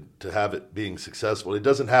to have it being successful. It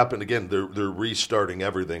doesn't happen again. They're restarting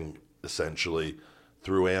everything essentially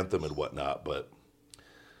through Anthem and whatnot, but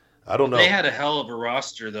I don't know. They had a hell of a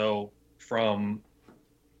roster though from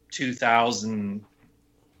 2000,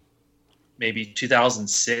 maybe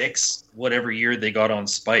 2006, whatever year they got on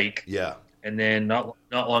Spike. Yeah. And then not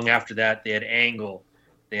long after that, they had Angle,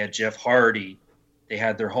 they had Jeff Hardy, they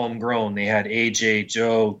had their homegrown, they had AJ,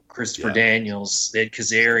 Joe, Christopher Daniels, they had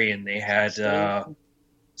Kazarian, they had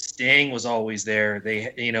Sting was always there.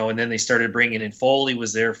 They, and then they started bringing in Foley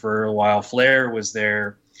was there for a while. Flair was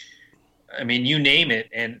there. I mean, you name it.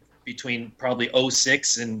 And between probably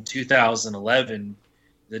 06 and 2011,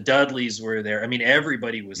 the Dudleys were there. I mean,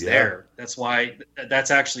 everybody was there. That's why. That's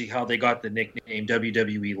actually how they got the nickname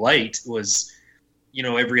WWE Light. Was,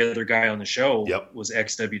 every other guy on the show was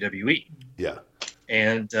ex WWE. Yeah,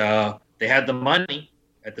 and they had the money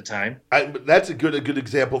at the time. That's a good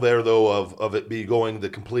example there, though, of it be going the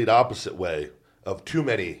complete opposite way of too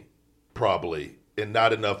many, probably, and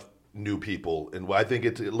not enough new people. And I think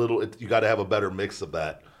it's you got to have a better mix of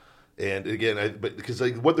that. And again, because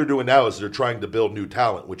what they're doing now is they're trying to build new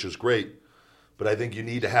talent, which is great. But I think you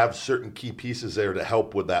need to have certain key pieces there to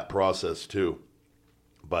help with that process too.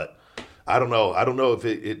 But I don't know. I don't know if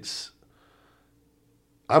it's.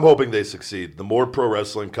 I'm hoping they succeed. The more pro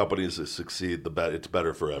wrestling companies that succeed, the better. It's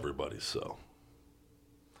better for everybody. So,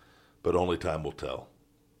 but only time will tell.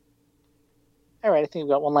 All right, I think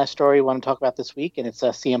we've got one last story we want to talk about this week, and it's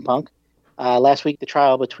CM Punk. Last week, the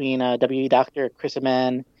trial between WWE doctor Chris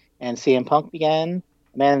Amann and CM Punk began.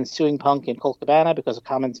 Amann suing Punk in Colt Cabana because of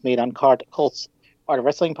comments made on Colt's Art of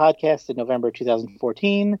Wrestling podcast in November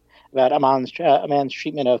 2014 about Amann's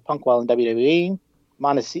treatment of Punk while in WWE.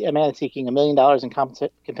 Amann is seeking $1 million in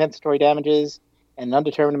compensatory damages and an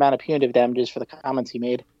undetermined amount of punitive damages for the comments he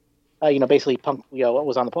made. Basically, Punk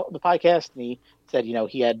was on the podcast, and he said,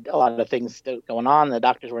 he had a lot of things going on. The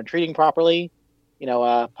doctors weren't treating properly.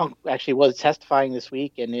 Punk actually was testifying this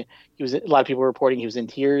week, and a lot of people were reporting he was in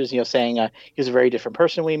tears, saying he was a very different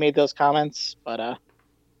person when he made those comments. But,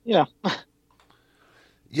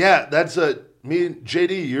 Yeah, that's me and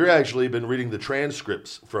JD, you're actually been reading the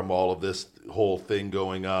transcripts from all of this whole thing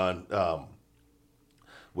going on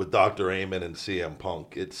with Dr. Amann and CM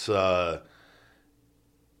Punk. It's from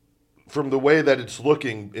the way that it's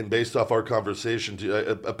looking and based off our conversation,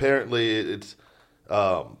 apparently it's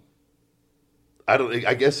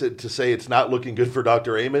I guess to say it's not looking good for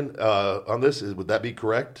Dr. Amann on this, would that be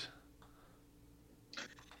correct?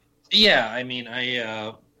 Yeah, I mean,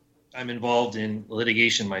 I'm involved in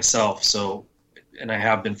litigation myself, and I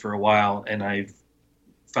have been for a while, and I've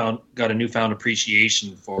got a newfound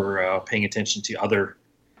appreciation for paying attention to other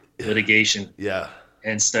litigation,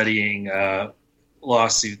 and studying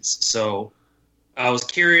lawsuits. So I was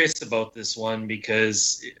curious about this one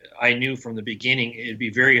because I knew from the beginning it'd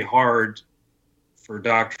be very hard for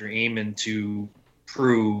Dr. Amann to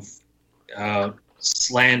prove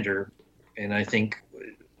slander, and I think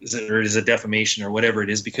is it defamation or whatever it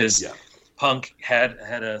is, because Punk had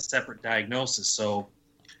a separate diagnosis. So,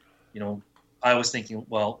 I was thinking,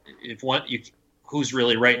 well, who's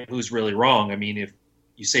really right and who's really wrong? I mean, if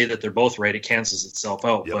you say that they're both right, it cancels itself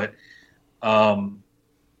out. But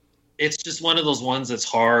it's just one of those ones that's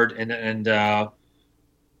hard. And I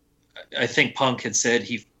think Punk had said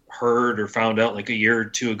he heard or found out like a year or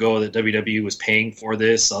two ago that WWE was paying for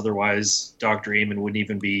this. Otherwise, Dr. Amann wouldn't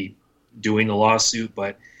even be doing the lawsuit.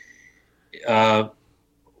 But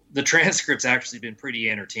the transcript's actually been pretty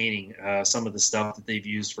entertaining. Some of the stuff that they've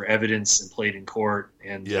used for evidence and played in court,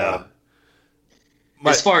 and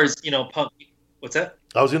as far as Punk. What's that?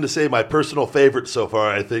 I was going to say my personal favorite so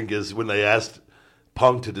far, I think, is when they asked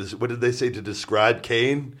Punk what did they say to describe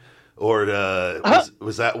Kane, or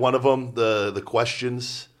was that one of them? The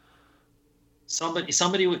questions. Somebody,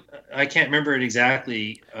 I can't remember it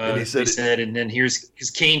exactly. And he said, and then here's because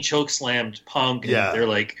Kane chokeslammed Punk, and Yeah. they're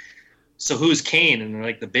like, "So who's Kane?" And they're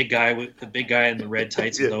like, the big guy in the red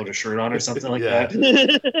tights without a shirt on, or something like Yeah.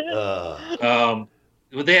 that.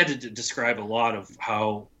 Well, they had to describe a lot of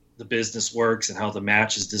how the business works and how the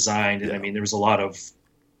match is designed, and Yeah. I mean, there was a lot of.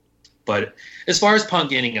 But as far as Punk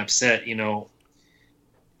getting upset,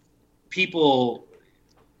 people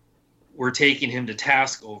were taking him to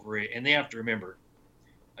task over it, and they have to remember.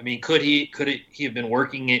 I mean, could he have been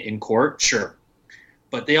working it in court? Sure,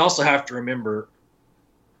 but they also have to remember,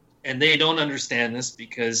 and they don't understand this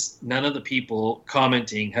because none of the people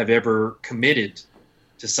commenting have ever committed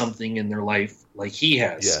to something in their life like he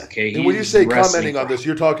has. Yeah. Okay. And when you He's say wrestling commenting on for- this,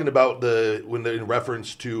 you're talking about in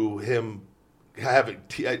reference to him having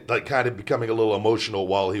kind of becoming a little emotional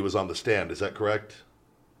while he was on the stand. Is that correct?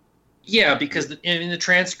 Yeah, because in the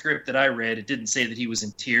transcript that I read, it didn't say that he was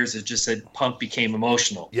in tears. It just said Punk became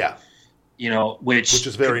emotional. Yeah. Which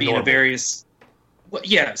is very could be normal. in various. Well,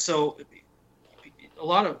 yeah, so a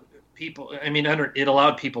lot of people. I mean, it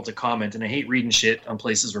allowed people to comment, and I hate reading shit on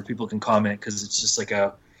places where people can comment because it's just like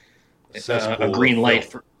a green light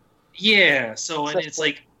for. Yeah, so and it's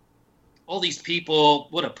like all these people.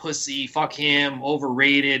 What a pussy! Fuck him!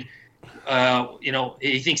 Overrated.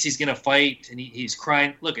 He thinks he's gonna fight, and he's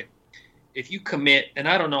crying. Look at. If you commit, and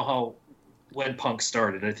I don't know when Punk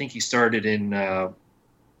started. I think he started in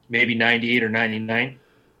maybe 98 or 99.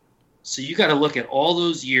 So you got to look at all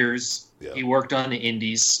those years he worked on the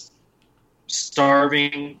indies,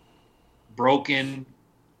 starving, broken,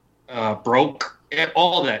 broke,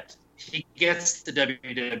 all that. He gets to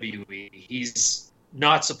WWE. He's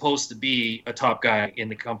not supposed to be a top guy in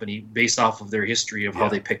the company based off of their history of how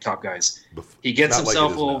they pick top guys. He gets Not like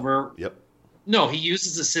himself it is now. over. Yep. No, he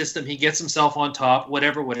uses the system. He gets himself on top,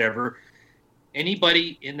 whatever.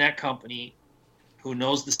 Anybody in that company who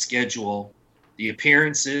knows the schedule, the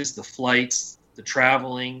appearances, the flights, the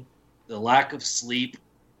traveling, the lack of sleep,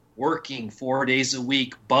 working 4 days a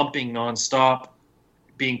week, bumping nonstop,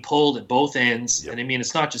 being pulled at both ends. Yep. And I mean,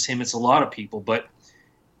 it's not just him, it's a lot of people. But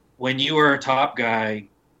when you are a top guy,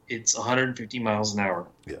 it's 150 miles an hour.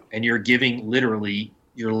 Yeah. And you're giving literally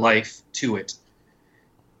your life to it.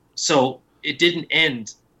 So it didn't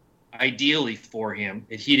end ideally for him.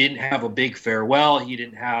 He didn't have a big farewell. He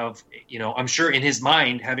didn't have, I'm sure in his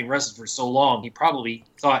mind, having wrestled for so long, he probably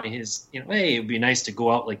thought in his, hey, it would be nice to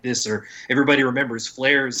go out like this. Or everybody remembers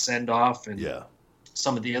Flair's send off and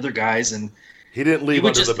some of the other guys. And he didn't leave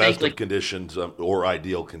under the best of conditions or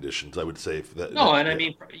ideal conditions, I would say. I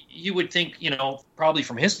mean, you would think, probably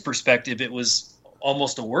from his perspective, it was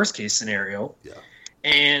almost a worst case scenario. Yeah.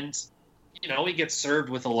 And, he gets served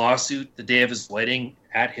with a lawsuit the day of his wedding,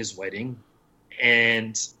 at his wedding,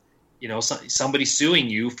 and somebody suing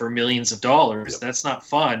you for millions of dollars. Yep. That's not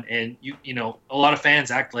fun. And a lot of fans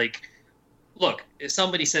act like, look, if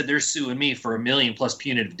somebody said they're suing me for $1 million plus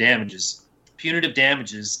punitive damages,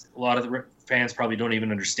 a lot of the fans probably don't even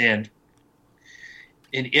understand.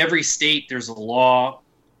 In every state, there's a law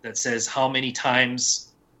that says how many times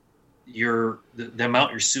the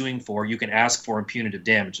amount you're suing for, you can ask for in punitive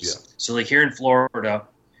damages. Yeah. So like here in Florida,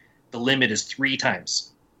 the limit is 3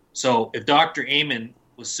 times. So if Dr. Amen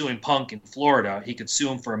was suing Punk in Florida, he could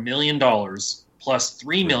sue him for $1 million plus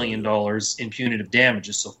 $3 million in punitive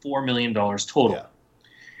damages. So $4 million total. Yeah.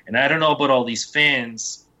 And I don't know about all these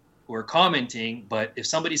fans who are commenting, but if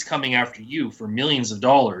somebody's coming after you for millions of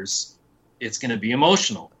dollars, it's going to be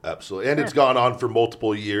emotional. Absolutely. And it's gone on for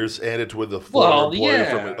multiple years, and it's with a former employer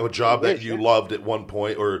from a job that you loved at one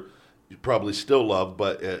point, or you probably still love,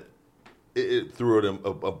 but it threw it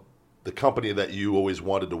the company that you always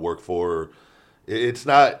wanted to work for. It's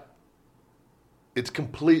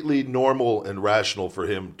completely normal and rational for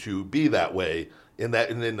him to be that way in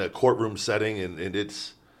a courtroom setting, and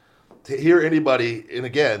it's to hear anybody, and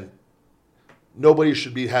again, nobody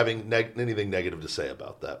should be having anything negative to say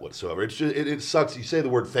about that whatsoever. It's just, it sucks. You say the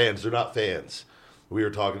word fans; they're not fans. We were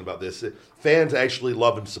talking about this. Fans actually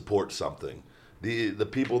love and support something. The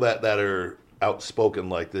people that are outspoken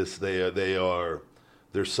like this, there's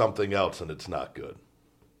something else, and it's not good.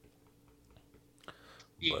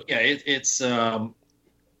 But. Yeah, it's I'm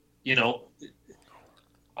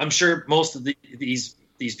sure most of these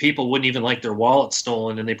people wouldn't even like their wallet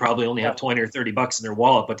stolen, and they probably only have $20 or $30 in their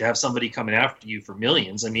wallet. But to have somebody coming after you for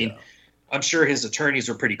millions, I mean, I'm sure his attorneys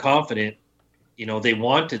were pretty confident. They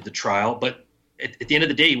wanted the trial, but at the end of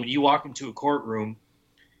the day, when you walk into a courtroom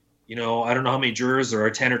I don't know how many jurors there are,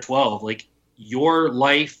 10 or 12. Like, your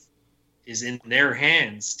life is in their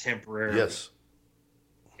hands temporarily. Yes.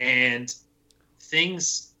 And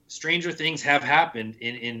stranger things have happened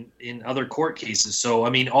in other court cases. So, I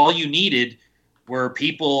mean, all you needed were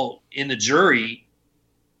people in the jury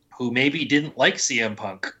who maybe didn't like CM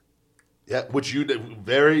Punk. Yeah, which you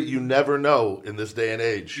never know in this day and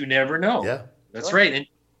age. You never know. Yeah. That's right. And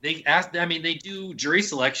they do jury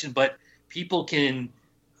selection, but people can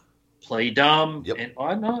play dumb. Yep. And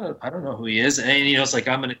I don't know who he is. And it's like,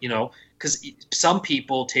 I'm going to, because some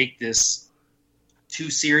people take this too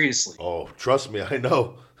seriously. Oh, trust me, I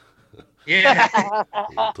know. Yeah.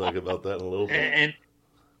 We'll talk about that in a little bit.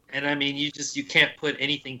 And I mean, you can't put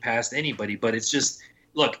anything past anybody, but it's just,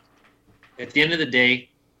 look, at the end of the day,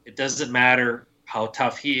 it doesn't matter how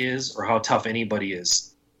tough he is or how tough anybody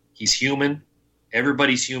is. He's human.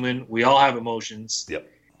 Everybody's human. We all have emotions.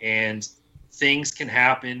 Yep. And things can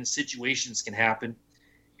happen. Situations can happen.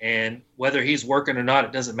 And whether he's working or not,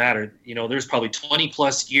 it doesn't matter. There's probably 20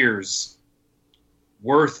 plus years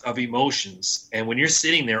worth of emotions. And when you're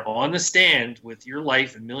sitting there on the stand with your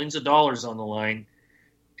life and millions of dollars on the line,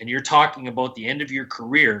 and you're talking about the end of your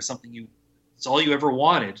career, it's all you ever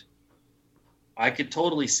wanted, I could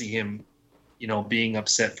totally see him, being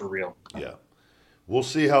upset for real. Yeah. We'll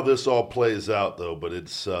see how this all plays out, though, but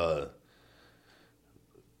it's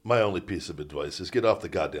my only piece of advice is get off the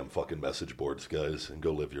goddamn fucking message boards, guys, and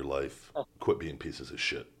go live your life. Quit being pieces of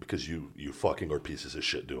shit, because you fucking are pieces of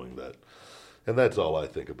shit doing that. And that's all I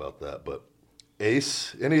think about that. But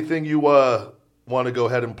Ace, anything you want to go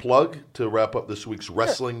ahead and plug to wrap up this week's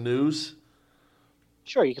wrestling news?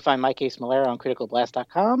 Sure, you can find Mike Ace Malera on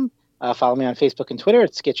criticalblast.com. Follow me on Facebook and Twitter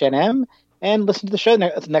at SkitchNM. And listen to the show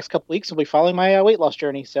the next couple weeks. We'll be following my weight loss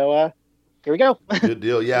journey. So here we go. Good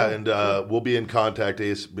deal. Yeah, and we'll be in contact,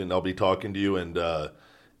 Ace, and I'll be talking to you. And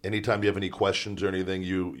anytime you have any questions or anything,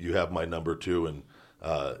 you have my number too, and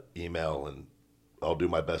email, and I'll do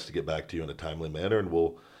my best to get back to you in a timely manner, and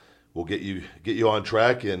we'll get you on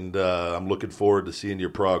track. And I'm looking forward to seeing your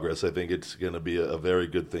progress. I think it's going to be a very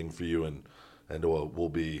good thing for you, and we'll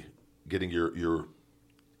be getting your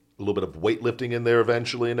a little bit of weightlifting in there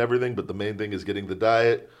eventually and everything, but the main thing is getting the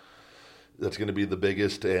diet. That's going to be the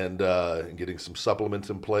biggest, and getting some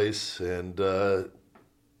supplements in place, and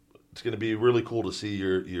it's going to be really cool to see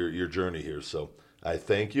your journey here. So I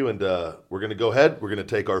thank you, and we're going to go ahead. We're going to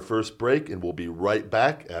take our first break, and we'll be right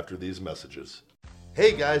back after these messages.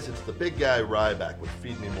 Hey guys, it's the big guy Ryback with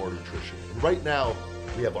Feed Me More Nutrition, and right now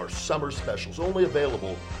we have our summer specials only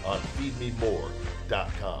available on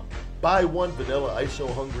feedmemore.com. Buy one vanilla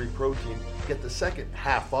ISO Hungry protein, get the second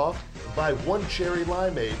half off. Buy one cherry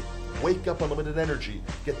limeade, Wake Up Unlimited Energy,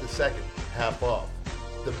 get the second half off.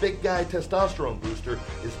 The Big Guy Testosterone Booster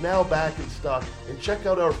is now back in stock, and check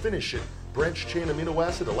out our Finish It Branch Chain Amino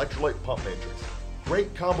Acid Electrolyte Pump Matrix.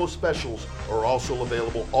 Great combo specials are also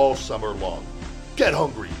available all summer long. Get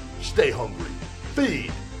hungry, stay hungry,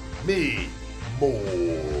 feed me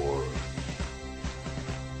more.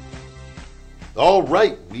 All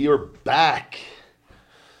right, we are back.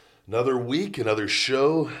 Another week, another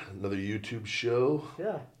show, another YouTube show.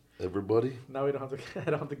 Yeah. Everybody. Now I don't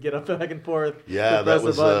have to get up back and forth. Yeah, that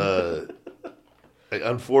was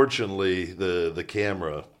unfortunately the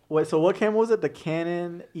camera. Wait, so what camera was it? The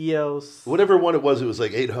Canon EOS. Whatever one it was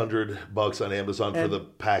like $800 on Amazon for the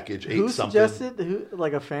package. Who suggested?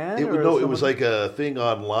 Like a fan? It was like a thing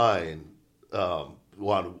online.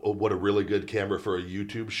 What a really good camera for a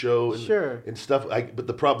YouTube show and stuff. But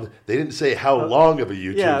the problem, they didn't say how long of a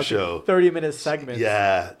YouTube show. 30-minute segment.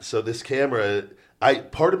 Yeah. So this camera,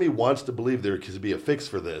 part of me wants to believe there could be a fix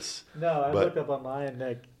for this. No, I looked up online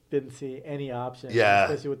and didn't see any options. Yeah.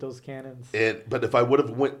 Especially with those Canons. But if I would have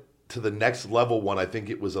went to the next level one, I think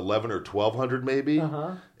it was 11 or 1200 maybe.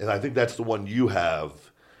 Uh-huh. And I think that's the one you have.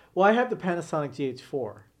 Well, I have the Panasonic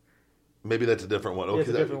GH4. Maybe that's a different one. Okay, it's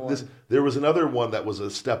a different one. There was another one that was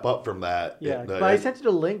a step up from that. Yeah, and, but I sent you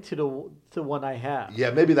the link to the one I have.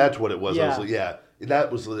 Yeah, maybe that's what it was. Yeah. I was like,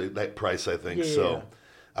 that was that price, I think. Yeah, so,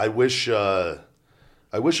 I wish I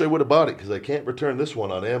would have bought it because I can't return this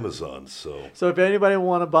one on Amazon. So if anybody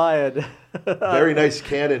want to buy it, very nice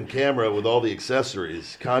Canon camera with all the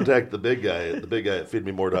accessories. Contact the big guy at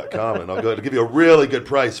feedmemore.com, and I'll go ahead and give you a really good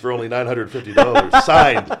price for only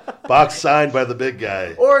 $950. Box signed by the big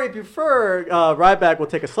guy. Or if you prefer, Ryback will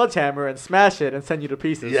take a sledgehammer and smash it and send you to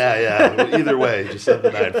pieces. Yeah. Either way, just send the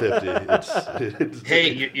 $950.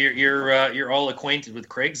 Hey, you're all acquainted with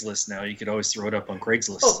Craigslist now. You could always throw it up on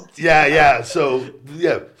Craigslist. Oh. Yeah. So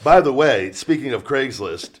by the way, speaking of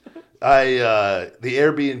Craigslist, the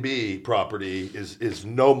Airbnb property is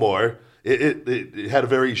no more. it had a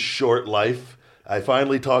very short life. I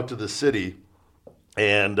finally talked to the city,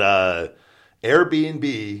 and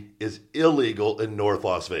Airbnb is illegal in North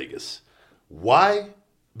Las Vegas. Why?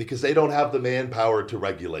 Because they don't have the manpower to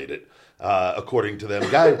regulate it, according to them.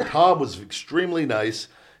 Guy Tom was extremely nice,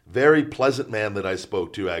 very pleasant man that I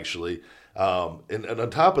spoke to, actually. And on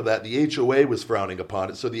top of that, the HOA was frowning upon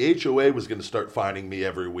it. So the HOA was going to start fining me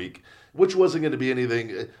every week, which wasn't going to be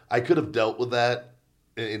anything. I could have dealt with that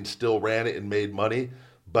and still ran it and made money.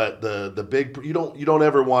 But the big, you don't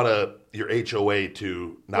ever want your HOA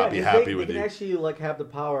to not be happy with you. They can actually have the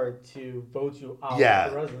power to vote you out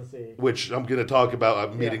of the residency. Which I'm going to talk about.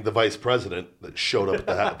 I'm meeting the vice president that showed up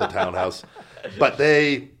at the townhouse. But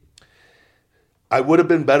I would have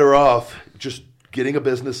been better off just getting a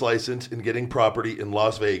business license and getting property in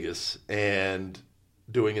Las Vegas and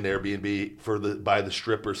doing an Airbnb by the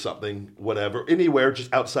Strip or something, whatever, anywhere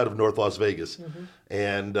just outside of North Las Vegas. Mm-hmm.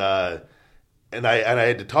 And I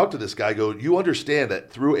had to talk to this guy. You understand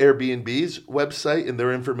that through Airbnb's website and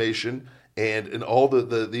their information and all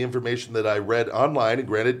the information that I read online, and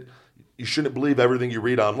granted, you shouldn't believe everything you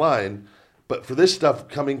read online, but for this stuff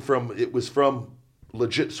it was from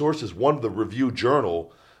legit sources. One, the Review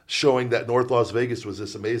Journal, showing that North Las Vegas was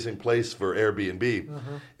this amazing place for Airbnb.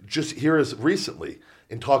 Mm-hmm. Just here as recently,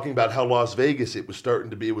 and talking about how Las Vegas, it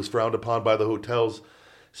was frowned upon by the hotels.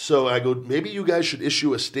 So I go, maybe you guys should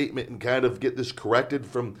issue a statement and kind of get this corrected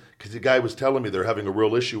because the guy was telling me they're having a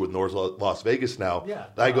real issue with North Las Vegas now. Yeah.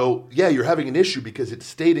 I go, yeah, you're having an issue because it's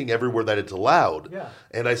stating everywhere that it's allowed. Yeah.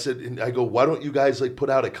 And I go, why don't you guys put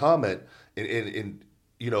out a comment and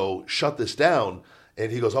shut this down? And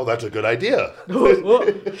he goes, oh, that's a good idea.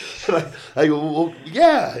 I go, well,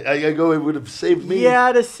 yeah. I go, it would have saved me.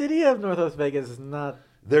 Yeah, the city of North Las Vegas is not.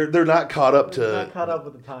 They're not caught up to. Not caught up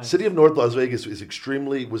with the time. City of North Las Vegas was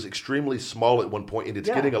extremely small at one point, and it's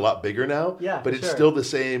getting a lot bigger now. Yeah, but it's still the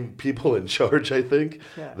same people in charge, I think.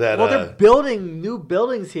 Yeah. They're building new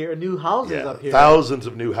buildings here, new houses up here. Thousands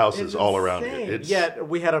of new houses all around here. Yeah,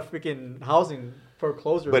 we had a freaking housing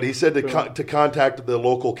foreclosure. But he said to contact the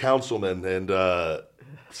local councilman, and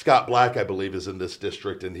Scott Black, I believe, is in this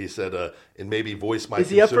district, and he said, and maybe voice my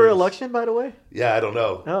concerns. Is he up for election, by the way? Yeah, I don't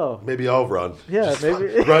know. Oh. Maybe I'll run. Yeah,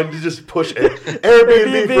 maybe. Run, just push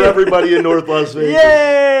Airbnb for everybody in North Las Vegas.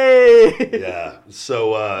 Yay! Yeah.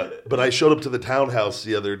 So, but I showed up to the townhouse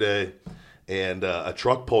the other day, and a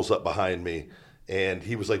truck pulls up behind me, and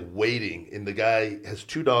he was waiting, and the guy has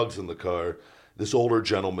 2 dogs in the car, this older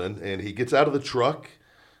gentleman, and he gets out of the truck,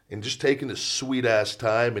 and just taking his sweet-ass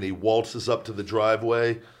time, and he waltzes up to the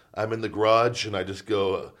driveway. I'm in the garage, and I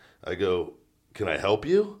go, can I help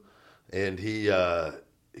you? And he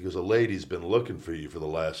goes, a lady's been looking for you for the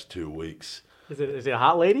last 2 weeks. Is it a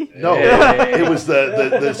hot lady? No, it was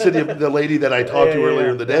the lady that I talked to earlier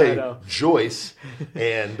in the day, Joyce.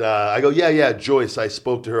 And I go, yeah, Joyce. I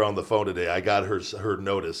spoke to her on the phone today. I got her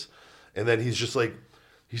notice. And then he's just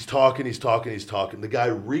he's talking. The guy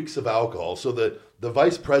reeks of alcohol. So the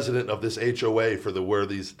vice president of this HOA for where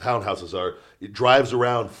these townhouses are, he drives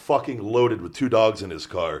around fucking loaded with 2 dogs in his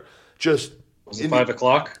car. Was it 5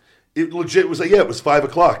 o'clock? It legit was it was 5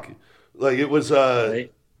 o'clock. It was.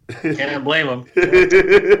 Can't blame him.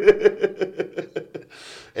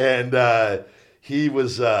 And he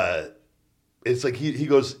was. It's he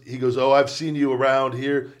goes. Oh, I've seen you around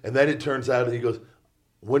here, and then it turns out he goes,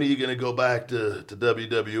 when are you going to go back to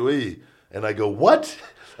WWE? And I go, what?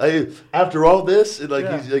 After all this, and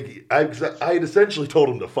he's I had essentially told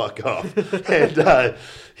him to fuck off, and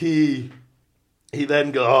he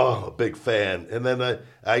then go, oh, a big fan, and then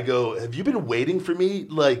I go, have you been waiting for me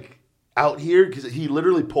out here? Because he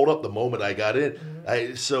literally pulled up the moment I got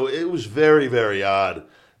in, so it was very, very odd.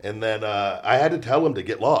 And then I had to tell him to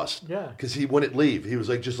get lost, because he wouldn't leave. He was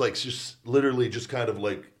just literally just kind of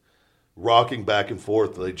rocking back and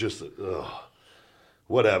forth,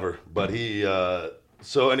 whatever. But he.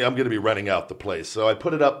 So I'm going to be renting out the place. So I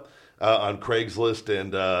put it up on Craigslist,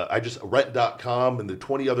 and I just rent.com and the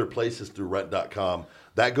 20 other places through rent.com.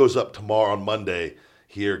 That goes up tomorrow on Monday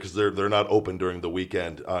here because they're not open during the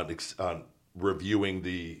weekend on reviewing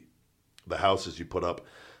the houses you put up.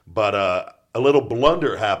 But a little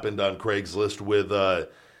blunder happened on Craigslist with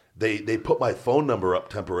they put my phone number up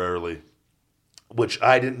temporarily, which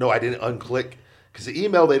I didn't know. I didn't unclick. Because the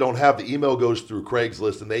email they don't have, the email goes through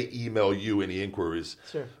Craigslist, and they email you any inquiries.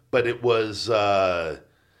 Sure. But it was, I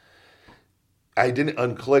didn't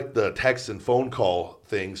unclick the text and phone call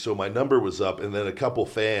thing, so my number was up, and then a couple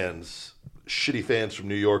fans, shitty fans from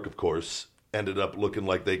New York, of course, ended up looking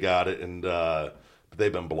like they got it, and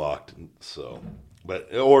they've been blocked. So,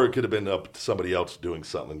 or it could have been up to somebody else doing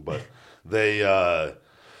something, but they...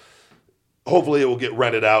 hopefully it will get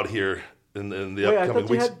rented out here in the Wait, I upcoming thought you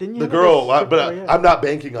weeks. had- didn't you The have a girl, stripper? but Oh, yeah. I'm not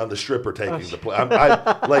banking on the stripper taking the play.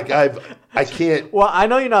 I can't. Well, I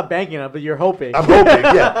know you're not banking on it, but you're hoping. I'm hoping,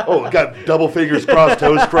 yeah. Oh, got double fingers crossed,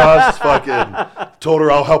 toes crossed. Fucking told her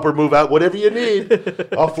I'll help her move out. Whatever you need,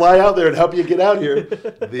 I'll fly out there and help you get out here.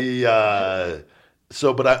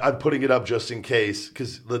 But I'm putting it up just in case,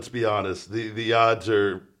 because let's be honest, the odds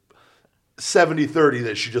are 70-30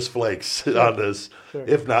 that she just flakes on this,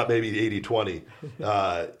 if not maybe 80-20.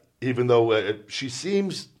 Even though she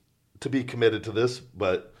seems to be committed to this,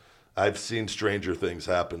 but I've seen stranger things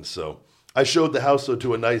happen. So I showed the house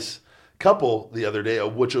to a nice couple the other day,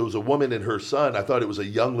 which was a woman and her son. I thought it was a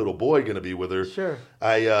young little boy going to be with her. Sure.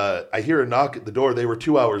 I hear a knock at the door. They were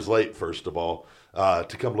 2 hours late, first of all,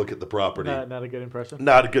 to come look at the property. Not a good impression.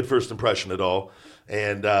 Not a good first impression at all.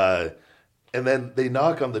 And then they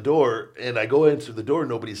knock on the door, and I go answer the door.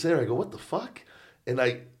 Nobody's there. I go, what the fuck? And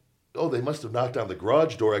they must have knocked on the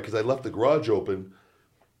garage door because I left the garage open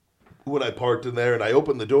when I parked in there. And I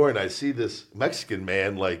opened the door, and I see this Mexican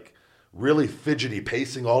man, like, really fidgety,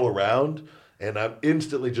 pacing all around. And I'm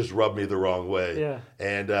instantly just rubbed me the wrong way. Yeah.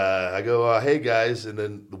 And I go, hey, guys. And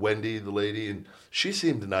then Wendy, the lady, and she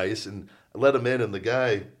seemed nice. And I let him in, and the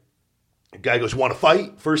guy goes, want to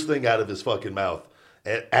fight? First thing out of his fucking mouth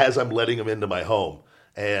as I'm letting him into my home.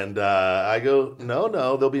 And I go, no,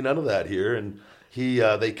 there'll be none of that here. And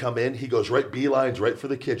they come in. He goes beelines right for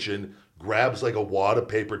the kitchen, grabs like a wad of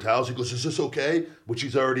paper towels. He goes, is this okay? Which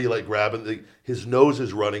he's already like grabbing. His nose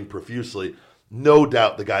is running profusely. No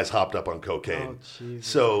doubt the guy's hopped up on cocaine. Oh, Jesus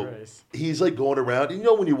so Christ. he's like going around. You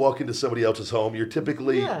know when you walk into somebody else's home, you're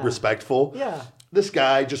typically respectful. Yeah. This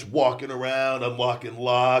guy just walking around, unlocking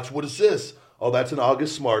locks. What is this? Oh, that's an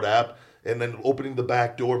August Smart app. And then opening the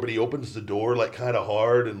back door, but he opens the door like kind of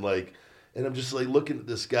hard and I'm just like looking at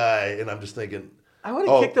this guy and I'm just thinking, I would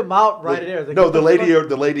have kicked him out right there. No, the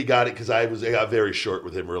lady got it because I got very short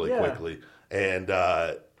with him really quickly, and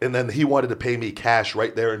then he wanted to pay me cash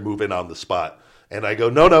right there and move in on the spot, and I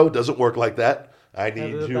go, no, it doesn't work like that. I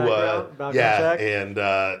need to, check? and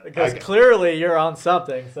because clearly you're on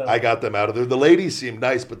something. So. I got them out of there. The lady seemed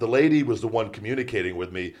nice, but the lady was the one communicating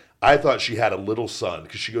with me. I thought she had a little son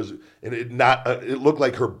because she goes, and it looked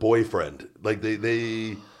like her boyfriend, like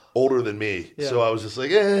they older than me. Yeah. So I was just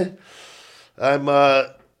like, I'm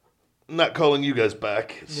not calling you guys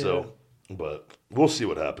back. Yeah. So, but we'll see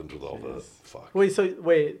what happens with all that. Fuck.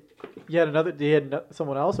 Wait. You had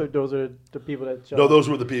someone else, or those are the people that showed up? No, those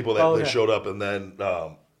were the people that showed up, and then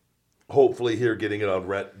hopefully here getting it on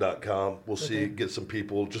rent.com. We'll see, get some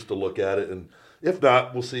people just to look at it, and if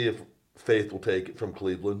not, we'll see if Faith will take it from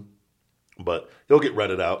Cleveland. But he'll get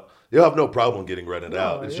rented out. You'll have no problem getting rented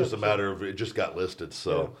out. It's just a matter of it just got listed,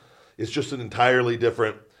 so it's just an entirely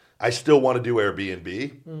different. I still want to do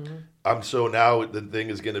Airbnb. Mm-hmm. So now the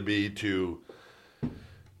thing is going to be to.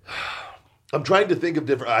 I'm trying to think of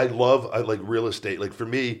different. I like real estate. Like for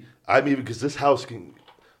me, because this house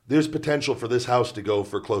there's potential for this house to go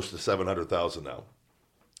for close to $700,000 now,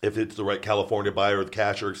 if it's the right California buyer with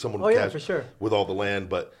cash or someone with cash for sure. with all the land.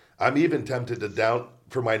 But I'm even tempted to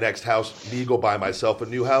for my next house, go buy myself a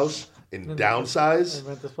new house and downsize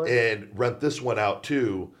and rent this one out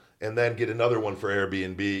too, and then get another one for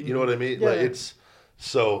Airbnb. Mm-hmm. You know what I mean? Yeah.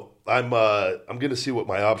 So I'm going to see what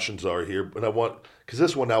my options are here, but because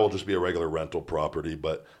this one now will just be a regular rental property,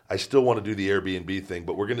 but I still want to do the Airbnb thing.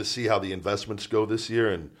 But we're going to see how the investments go this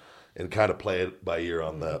year and kind of play it by ear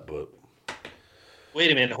on that. But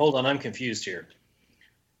wait a minute, hold on, I'm confused here.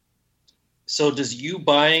 So does you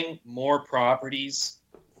buying more properties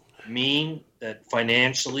mean that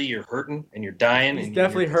financially you're hurting and you're dying? He's and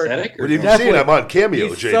definitely you're hurting. What have you seen? I'm on Cameo,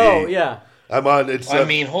 JD. So, yeah. I'm on.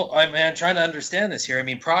 I'm trying to understand this here. I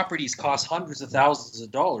mean, properties cost hundreds of thousands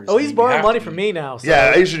of dollars. Oh, he's borrowing money from me now. So.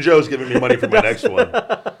 Yeah, Asian Joe's giving me money for my next one.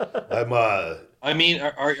 I mean,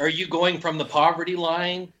 are you going from the poverty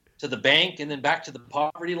line to the bank and then back to the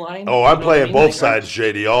poverty line? Oh, I'm playing both sides,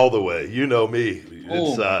 JD, all the way. You know me.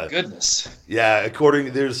 Oh my goodness. Yeah,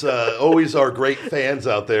 there's always our great fans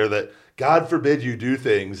out there that. God forbid you do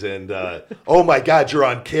things, and oh my God, you're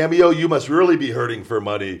on Cameo. You must really be hurting for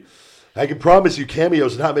money. I can promise you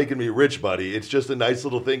Cameo's not making me rich, buddy. It's just a nice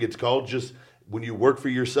little thing. It's called just when you work for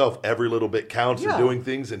yourself, every little bit counts and doing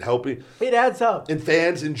things and helping. It adds up. And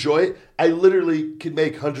fans enjoy it. I literally can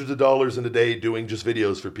make hundreds of dollars in a day doing just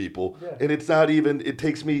videos for people. Yeah. And it's not even, it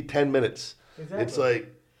takes me 10 minutes. Exactly. It's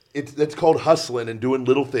like, that's called hustling and doing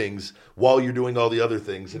little things while you're doing all the other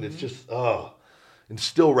things. And it's just, and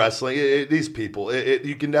still wrestling. These people,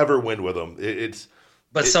 you can never win with them.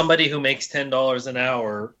 Somebody who makes $10 an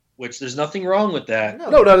hour, which there's nothing wrong with that.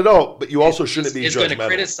 No, not at all. But you also shouldn't be judgmental. Is going to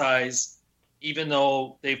criticize even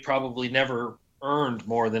though they've probably never earned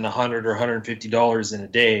more than $100 or $150 in a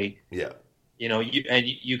day, Yeah.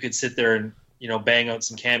 You could sit there and bang out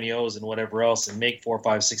some cameos and whatever else and make $400,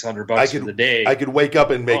 $500, $600 for the day. I could wake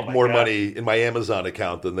up and make more God. money in my Amazon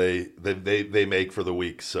account than they make for the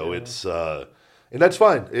week. So it's and that's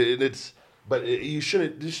fine. You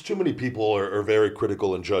shouldn't. There's too many people are very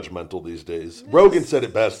critical and judgmental these days. Yes. Rogan said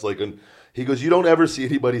it best. He goes, you don't ever see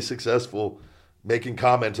anybody successful making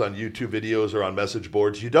comments on YouTube videos or on message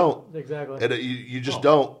boards. You don't. Exactly. And you just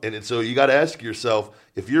don't. And so you got to ask yourself,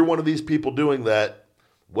 if you're one of these people doing that,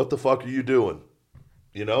 what the fuck are you doing?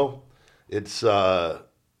 It's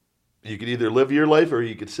you could either live your life or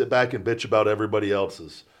you could sit back and bitch about everybody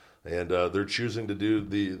else's. And they're choosing to do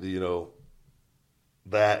the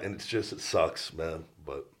that, and it sucks, man.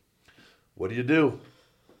 But what do you do?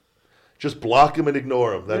 Just block them and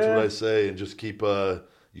ignore them. That's what I say, and just keep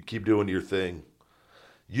doing your thing.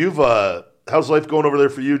 How's life going over there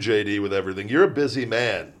for you, JD, with everything? You're a busy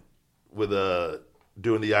man with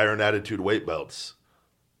doing the Iron Attitude weight belts.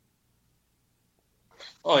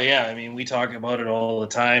 Oh yeah, I mean, we talk about it all the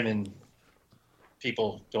time, and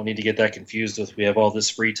people don't need to get that confused with we have all this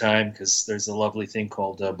free time, because there's a lovely thing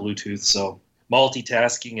called Bluetooth. So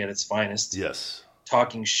multitasking at its finest. Yes.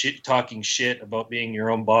 Talking shit about being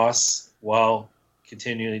your own boss while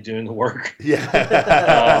continually doing the work.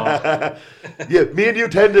 Yeah. Yeah, me and you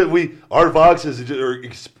tend to, our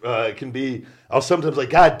voxes can be, I'll sometimes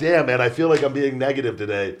God damn, man, I feel like I'm being negative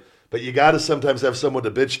today. But you got to sometimes have someone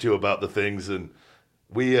to bitch to about the things, and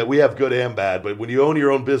we have good and bad. But when you own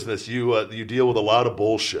your own business, you deal with a lot of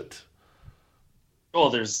bullshit. Oh,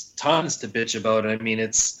 there's tons to bitch about. I mean,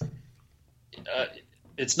 it's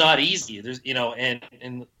not easy. There's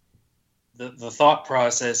and the thought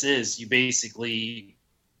process is you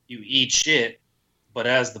eat shit, but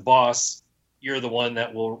as the boss, you're the one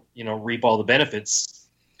that will reap all the benefits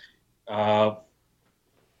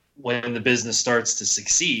when the business starts to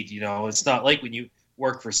succeed. It's not like when you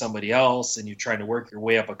work for somebody else and you're trying to work your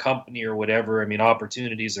way up a company or whatever. I mean,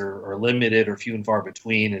 opportunities are limited or few and far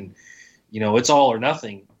between, and it's all or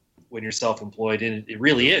nothing when you're self-employed, and it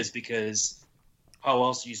really is, because how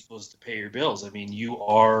else are you supposed to pay your bills? I mean, you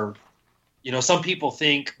are, some people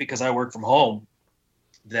think because I work from home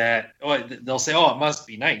that, they'll say, it must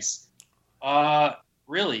be nice.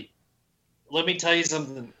 Really, let me tell you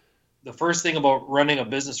something. The first thing about running a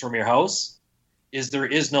business from your house is there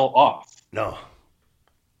is no off. No.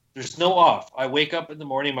 There's no off. I wake up in the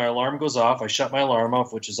morning, my alarm goes off, I shut my alarm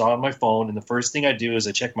off, which is on my phone, and the first thing I do is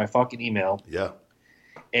I check my fucking email. Yeah.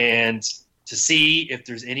 And to see if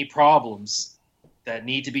there's any problems that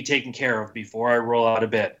need to be taken care of before I roll out of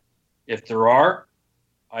bed. If there are,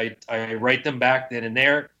 I write them back then and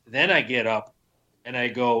there. Then I get up and I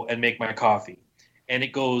go and make my coffee. And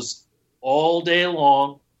it goes all day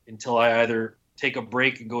long until I either take a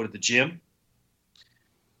break and go to the gym.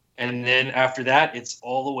 And then after that, it's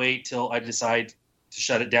all the way till I decide to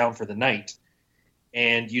shut it down for the night.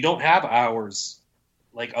 And you don't have hours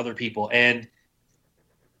like other people. And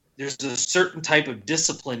there's a certain type of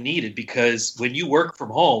discipline needed, because when you work from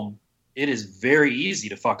home, it is very easy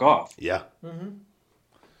to fuck off. Yeah. Mm-hmm.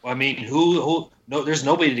 I mean, there's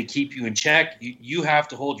nobody to keep you in check. You have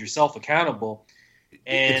to hold yourself accountable.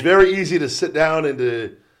 And it's very easy to sit down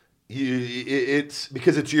and it's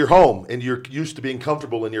because it's your home and you're used to being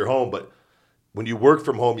comfortable in your home. But when you work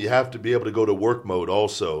from home, you have to be able to go to work mode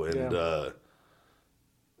also. And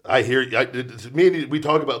I hear we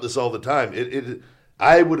talk about this all the time.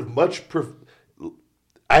 I would have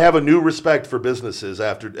I have a new respect for businesses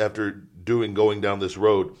after going down this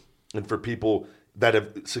road, and for people that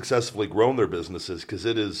have successfully grown their businesses, because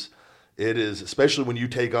it is especially when you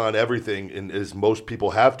take on everything, and as most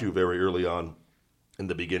people have to very early on in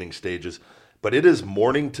the beginning stages. But it is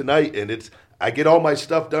morning to night, and I get all my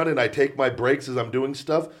stuff done and I take my breaks as I'm doing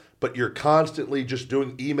stuff, but you're constantly just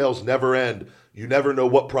doing emails, never end. You never know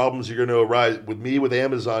what problems are going to arise. With me, with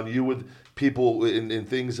Amazon, you with people in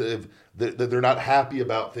things that they're not happy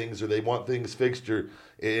about things, or they want things fixed, or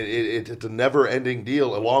it's a never-ending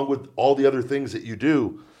deal, along with all the other things that you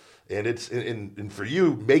do. And and for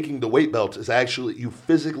you, making the weight belts is actually, you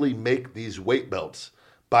physically make these weight belts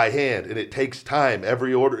by hand, and it takes time,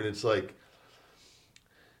 every order, and it's like,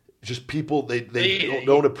 just people, they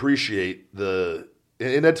don't appreciate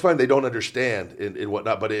and that's fine, they don't understand and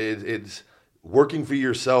whatnot, but it's working for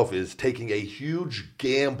yourself is taking a huge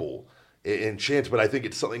gamble and chance, but I think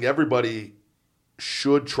it's something everybody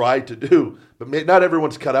should try to do, but not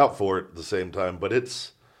everyone's cut out for it at the same time. But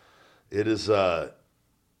it's the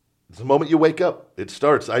moment you wake up, it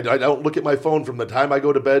starts. I don't look at my phone from the time I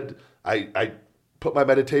go to bed. I put my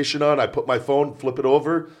meditation on. I put my phone, flip it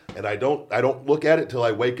over, and I don't look at it till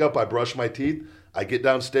I wake up. I brush my teeth. I get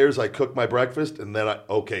downstairs. I cook my breakfast, and then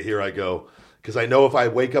here I go. Because I know if I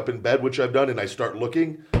wake up in bed, which I've done, and I start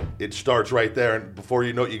looking, it starts right there, and before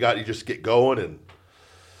you know it, you just get going, and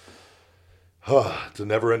it's a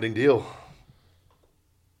never-ending deal.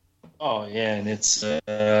 Oh yeah, and it's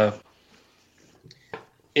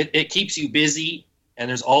it keeps you busy, and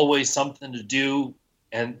there's always something to do,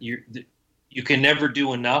 and you can never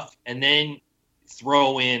do enough, and then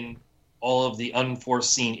throw in all of the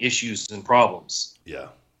unforeseen issues and problems. Yeah.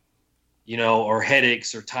 Or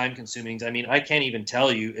headaches or time consuming. I mean, I can't even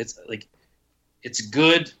tell you. It's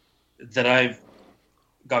good that I've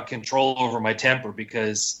got control over my temper,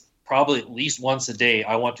 because probably at least once a day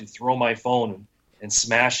I want to throw my phone and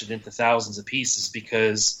smash it into thousands of pieces,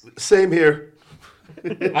 because same here.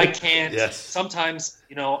 I can't. Yes. Sometimes,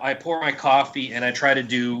 I pour my coffee and I try to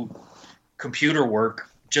do computer work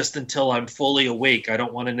just until I'm fully awake. I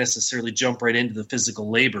don't want to necessarily jump right into the physical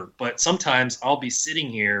labor, but sometimes I'll be sitting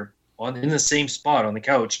here in the same spot on the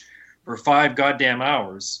couch for 5 goddamn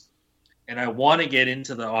hours, and I want to get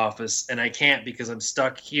into the office, and I can't because I'm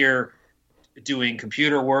stuck here doing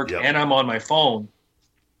computer work. Yep. And I'm on my phone.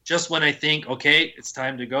 Just when I think, okay, it's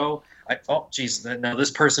time to go, now this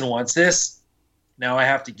person wants this. Now I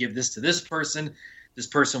have to give this to this person. This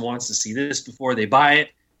person wants to see this before they buy it.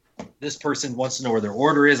 This person wants to know where their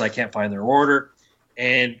order is. I can't find their order.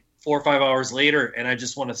 And 4 or 5 hours later, and I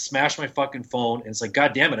just want to smash my fucking phone. And it's like,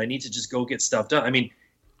 God damn it, I need to just go get stuff done. I mean,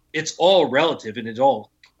 it's all relative, and it's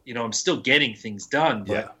all, I'm still getting things done.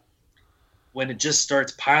 But when it just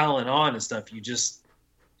starts piling on and stuff, it's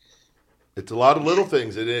a lot of little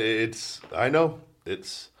things. I know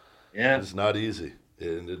it's not easy,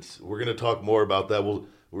 and we're going to talk more about that.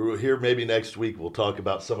 We're here maybe next week. We'll talk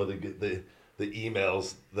about some of the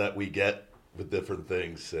emails that we get with different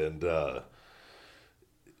things, and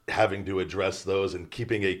having to address those, and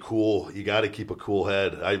you got to keep a cool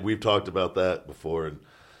head. We've talked about that before, and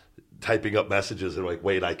typing up messages and like,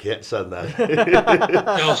 wait, I can't send that.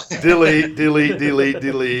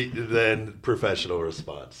 delete, then professional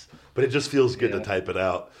response. But it just feels good to type it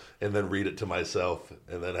out and then read it to myself,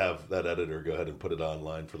 and then have that editor go ahead and put it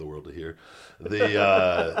online for the world to hear.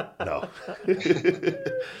 No.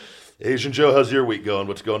 Asian Joe, how's your week going?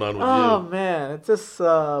 What's going on with you? Oh man, it's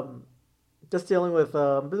just dealing with.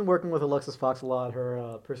 I've been working with Alexis Fox a lot.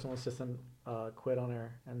 Her personal assistant quit on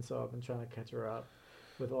her, and so I've been trying to catch her up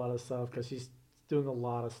with a lot of stuff because she's doing a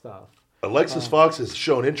lot of stuff. Alexis Fox has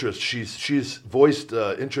shown interest. She's voiced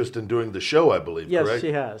interest in doing the show, I believe. Yes, correct?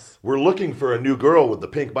 she has. We're looking for a new girl with the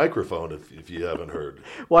pink microphone. If you haven't heard.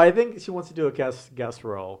 Well, I think she wants to do a guest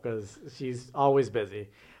role because she's always busy.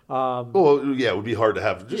 Well, yeah, it would be hard to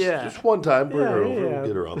have just one time bring her over and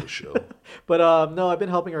get her on the show. But no, I've been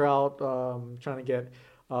helping her out, trying to get.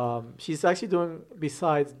 She's actually doing,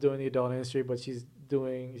 besides doing the adult industry, but she's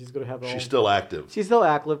going to have her own. She's still active. She's still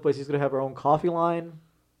active, but she's going to have her own coffee line.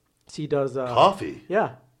 She does coffee.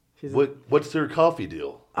 Yeah. What's their coffee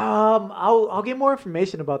deal? I'll get more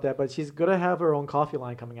information about that, but she's going to have her own coffee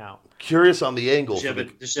line coming out. Curious on the angle.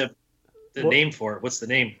 Does she have the name for it? What's the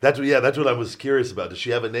name? That's what I was curious about. Does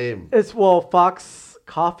she have a name? It's Fox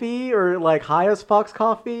Coffee, or like Highest Fox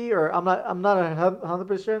Coffee, or I'm not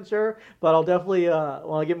 100% sure, but I'll definitely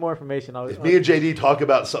when I get more information. If me and JD talk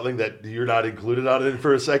about something that you're not included on it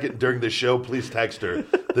for a second during the show, please text her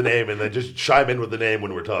the name and then just chime in with the name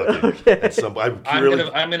when we're talking. Okay.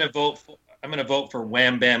 I'm gonna vote for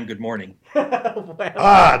Wham Bam Good Morning.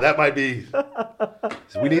 That might be.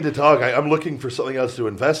 We need to talk. I'm looking for something else to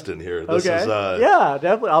invest in here. This is yeah,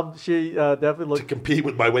 definitely. She definitely looks to compete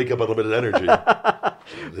with my Wake Up Unlimited energy.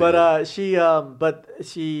 But she's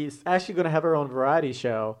actually going to have her own variety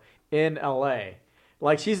show in LA.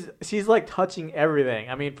 Like she's like touching everything.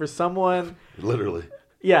 I mean, for someone literally.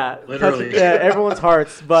 Yeah, literally. Everyone's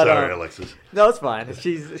hearts. But sorry, Alexis. No, it's fine.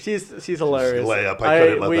 She's hilarious. Layup. I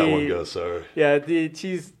couldn't let that one go. Sorry. Yeah,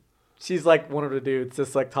 she's like one of the dudes,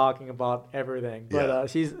 just like talking about everything. But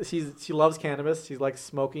she loves cannabis. She's like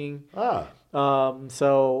smoking.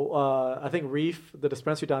 So I think Reef, the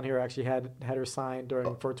dispensary down here, actually had her signed during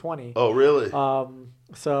 420. Oh, really?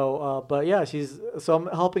 But yeah, so I'm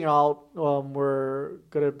helping out.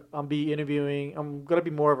 I'm be interviewing. I'm gonna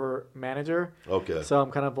be more of her manager. Okay. So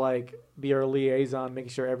I'm kind of like be her liaison, making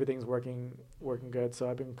sure everything's working good. So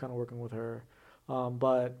I've been kind of working with her.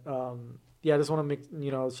 Yeah, I just want to make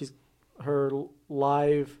her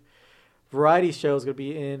live variety show is gonna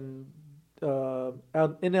be in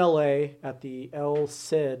LA at the El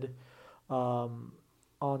Cid on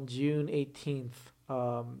June 18th.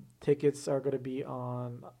 Tickets are going to be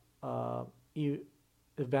on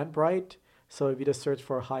Eventbrite. So if you just search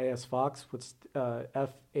for High as Fox, which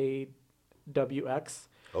FAWX.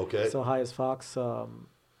 Okay. So High as Fox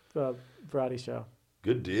variety show.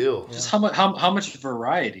 Good deal. Just how much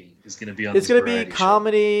variety is going to be on It's this going to be variety show?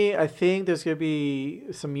 comedy. I think there's going to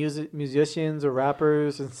be some musicians or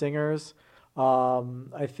rappers and singers.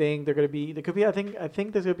 I think there could be. I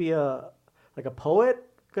think there's going to be a poet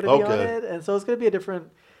going to be on Okay. it, and so it's going to be a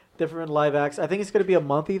different live acts. I think it's going to be a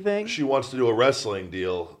monthly thing. She wants to do a wrestling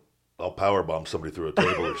deal. I'll powerbomb somebody through a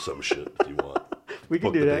table or some shit if you want. We can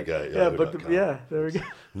Book do the that. big guy. Yeah, Yahoo.com. but there we go.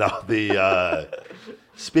 No,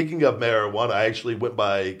 speaking of marijuana, I actually went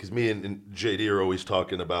by, because me and JD are always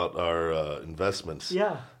talking about our investments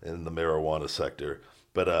in the marijuana sector.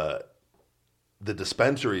 But the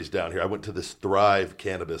dispensaries down here, I went to this Thrive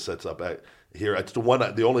Cannabis that's up here. It's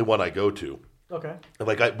the only one I go to. Okay. And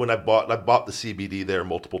I bought the CBD there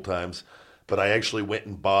multiple times, but I actually went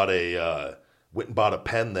and bought a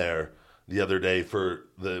pen there the other day for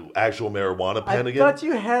the actual marijuana pen again. I thought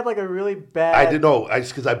you had like a really bad. I didn't know.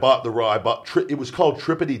 Because I bought the raw. It was called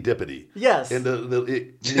Trippity Dippity. Yes. And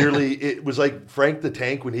it was like Frank the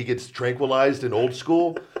Tank when he gets tranquilized in Old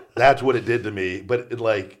School. That's what it did to me. But it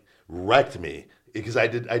like wrecked me because I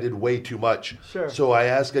did way too much. Sure. So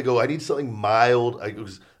I I need something mild.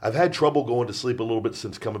 I've had trouble going to sleep a little bit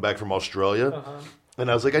since coming back from Australia. Uh-huh. And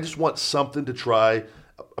I was like, I just want something to try.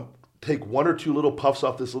 Take one or two little puffs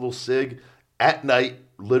off this little cig at night,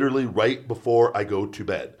 literally right before I go to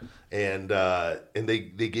bed. And they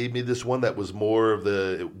gave me this one that was more of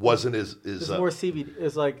it wasn't as It's more CBD.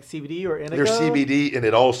 It's like CBD or indica. There's CBD in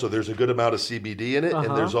it also. There's a good amount of CBD in it,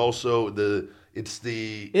 and there's also the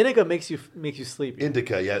indica makes you sleepy.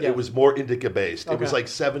 Indica, yeah. It was more indica based. Okay. It was like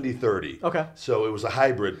 70-30. Okay. So it was a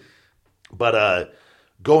hybrid. But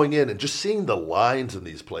going in and just seeing the lines in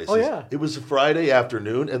these places. Oh, yeah. It was a Friday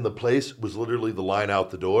afternoon, and the place was literally the line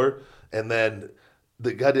out the door. And then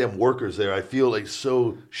the goddamn workers there, I feel like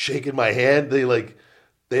so shaking my hand.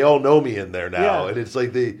 They all know me in there now. Yeah. And it's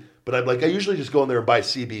like but I'm like, I usually just go in there and buy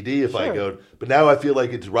CBD if I go. But now I feel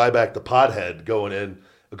like it's Ryback the pothead going in.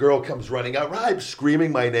 A girl comes running out, Rybe,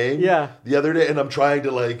 screaming my name the other day. And I'm trying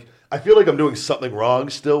to I feel like I'm doing something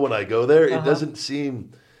wrong still when I go there. It doesn't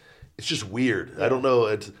seem... It's just weird. I don't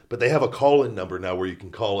know. But they have a call-in number now where you can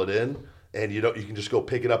call it in, and you can just go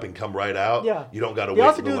pick it up and come right out. Yeah. You don't got to wait. They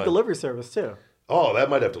also in the do a line. delivery service too. Oh, that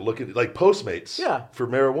might have to look at like Postmates. Yeah. For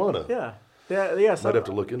marijuana. Yeah. So, might have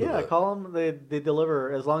to look into that. Yeah, call them. They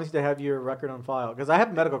deliver as long as they have your record on file. Because I have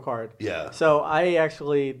a medical card. Yeah. So they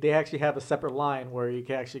actually have a separate line where you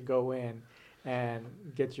can actually go in and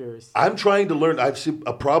get yours. I'm trying to learn. I've seen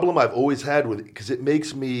a problem I've always had with it because it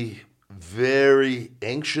makes me very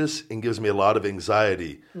anxious and gives me a lot of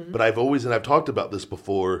anxiety. Mm-hmm. But I've talked about this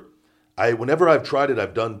before. Whenever I've tried it,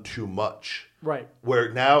 I've done too much. Right.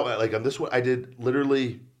 Where now, like on this one, I did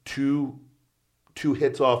literally two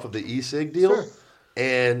hits off of the e-cig deal, Sure.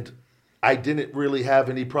 and I didn't really have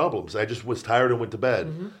any problems. I just was tired and went to bed.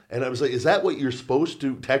 Mm-hmm. And I was like, is that what you're supposed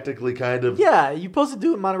to technically kind of... Yeah, you're supposed to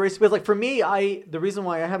do it in moderation. But like for me, the reason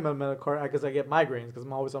why I have my medical card because I get migraines because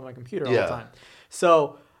I'm always on my computer all the time.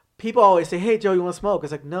 So people always say, "Hey Joe, you want to smoke?"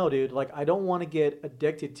 It's like, no, dude. Like I don't want to get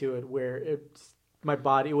addicted to it where it's my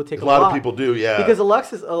body. It will take a lot of people do, yeah. Because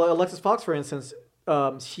Alexis Fox, for instance,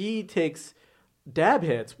 she takes dab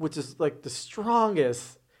hits, which is like the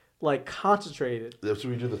strongest, like concentrated. That's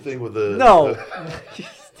when we do the thing with the... No,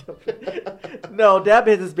 no. Dab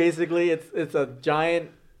hits is basically it's a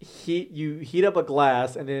giant heat. You heat up a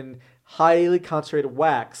glass and then highly concentrated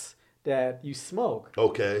wax that you smoke.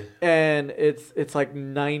 Okay. And it's like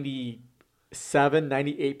 98%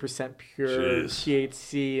 pure Jeez.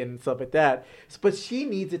 THC and stuff like that. But she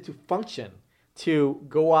needs it to function, to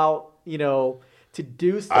go out, to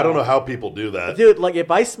do stuff. I don't know how people do that. Dude, like if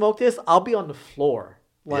I smoke this, I'll be on the floor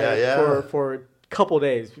for a couple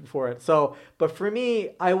days before it. So, but for me,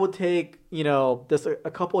 I would take, just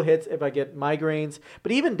a couple hits if I get migraines.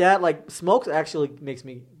 But even that, like smoke actually makes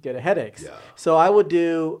me get headaches. Yeah. So I would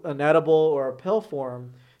do an edible or a pill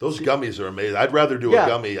form. Those gummies are amazing. I'd rather do a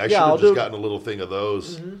gummy. I should have just gotten a little thing of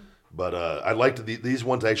those. Mm-hmm. But I liked these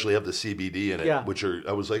ones actually have the CBD in it, which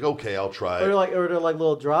I was like, okay, I'll try it. Or they're like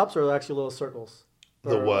little drops or actually little circles?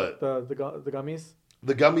 The what? The gummies?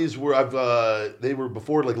 The gummies were they were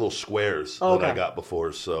before like little squares that I got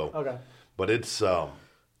before. So okay, but it's I'm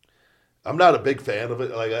not a big fan of it,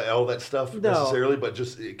 like all that stuff necessarily, but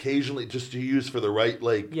just occasionally just to use for the right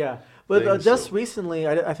But just recently,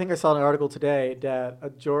 I think I saw an article today that a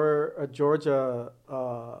Georgia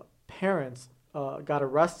parents got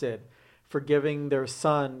arrested for giving their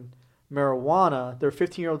son marijuana, their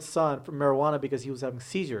 15-year-old son, for marijuana because he was having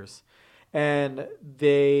seizures. and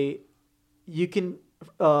you can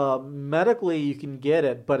medically you can get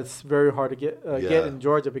it, but it's very hard to get in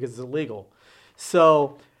Georgia because it's illegal.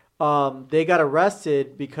 So they got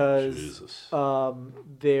arrested because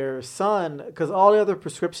their son, because all the other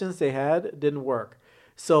prescriptions they had didn't work.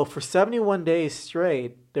 So for 71 days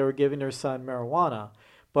straight, they were giving their son marijuana,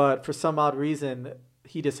 but for some odd reason,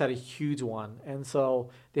 he just had a huge one. And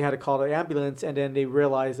so they had to call the ambulance, and then they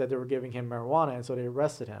realized that they were giving him marijuana, and so they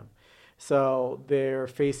arrested him. So they're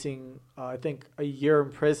facing, I think, a year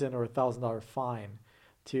in prison or $1,000 fine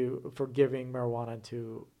for giving marijuana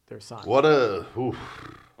to their son. What a... Oof.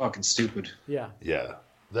 Fucking stupid. Yeah. Yeah.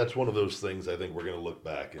 That's one of those things I think we're going to look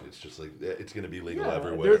back and it's just like, it's going to be legal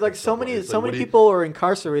everywhere. There's like so many people are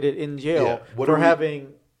incarcerated in jail for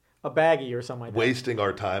having a baggie or something like that. Wasting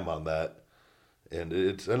our time on that. And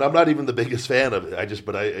I'm not even the biggest fan of it.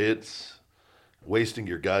 It's wasting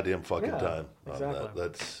your goddamn fucking time on that.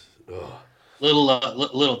 That's, ugh.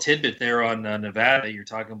 Little tidbit there on Nevada. You're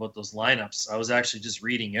talking about those lineups. I was actually just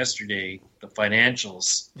reading yesterday the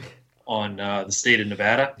financials on the state of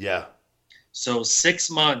Nevada. Yeah. So 6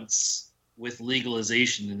 months with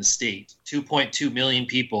legalization in the state, 2.2 million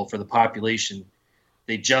people for the population.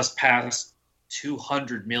 They just passed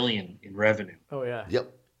 200 million in revenue. Oh yeah.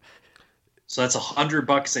 Yep. So that's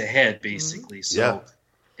 $100 a head, basically. Mm-hmm. So,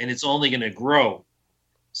 and it's only going to grow.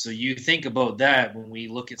 So you think about that when we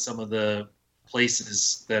look at some of the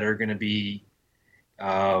places that are going to be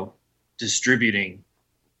distributing,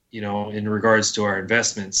 in regards to our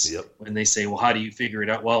investments. Yep. When they say, well, how do you figure it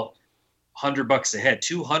out? Well, $100 a head,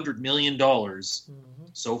 $200 million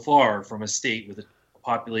so far from a state with a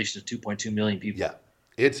population of 2.2 million people. Yeah.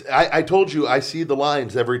 I told you, I see the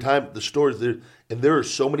lines every time, the stores there, and there are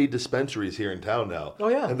so many dispensaries here in town now. Oh,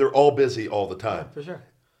 yeah. And they're all busy all the time. Yeah, for sure.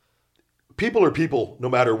 People are people, no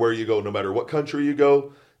matter where you go, no matter what country you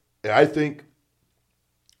go. And I think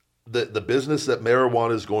the business that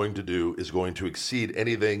marijuana is going to do is going to exceed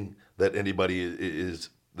anything that anybody is,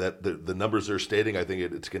 that the numbers they're stating. I think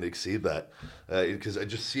it's going to exceed that. Because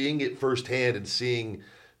just seeing it firsthand and seeing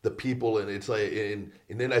the people, and it's like, and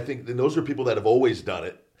then I think those are people that have always done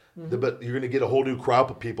it. Mm-hmm. But you're going to get a whole new crop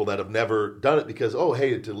of people that have never done it because,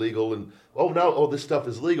 hey, it's illegal, and this stuff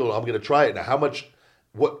is legal. I'm going to try it. Now,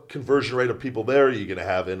 what conversion rate of people there are you going to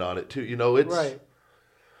have in on it too? It's right.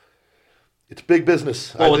 It's big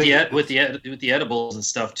business. Well, with the edibles and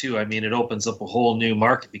stuff too. I mean, it opens up a whole new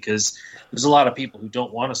market because there's a lot of people who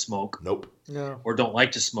don't want to smoke. Nope. No. Or don't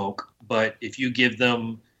like to smoke. But if you give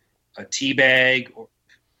them a tea bag, or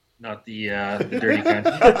not the dirty kind.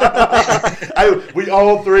 We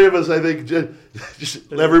all three of us, I think,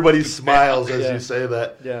 just everybody smiles as you say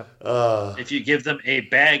that. Yeah. If you give them a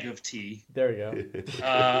bag of tea, there you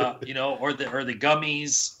go. Or the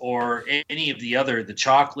gummies, or any of the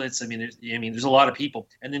chocolates. I mean, there's a lot of people.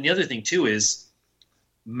 And then the other thing too is,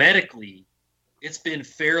 medically, it's been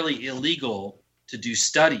fairly illegal to do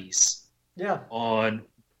studies. Yeah. On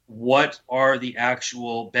what are the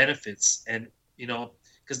actual benefits, and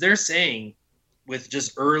because they're saying with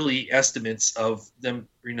just early estimates of them,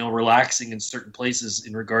 relaxing in certain places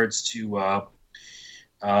in regards to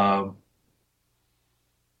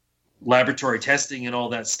laboratory testing and all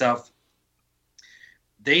that stuff,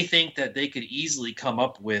 they think that they could easily come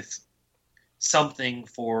up with something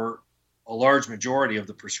for a large majority of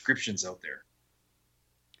the prescriptions out there.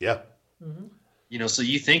 Yeah. Mm-hmm. So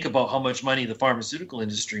you think about how much money the pharmaceutical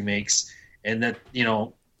industry makes, and that,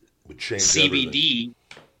 would change CBD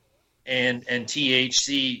and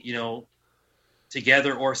THC,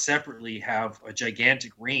 together or separately have a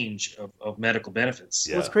gigantic range of medical benefits.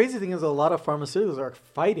 Yeah. What's crazy thing is a lot of pharmaceuticals are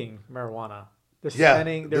fighting marijuana.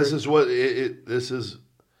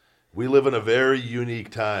 We live in a very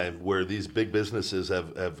unique time where these big businesses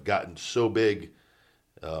have gotten so big,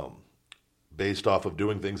 based off of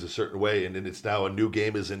doing things a certain way, and then it's now a new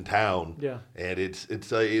game is in town. Yeah, and it's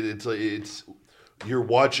you're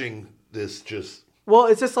watching this just. Well,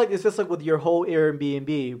 it's just like with your whole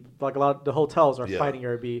Airbnb. Like a lot of the hotels are fighting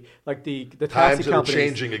Airbnb. Like the taxi times are companies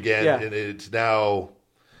changing again, and it's now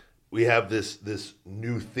we have this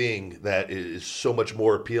new thing that is so much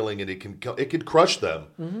more appealing, and it can crush them,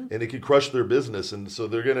 and it can crush their business, and so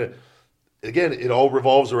they're gonna. Again, it all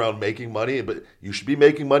revolves around making money, but you should be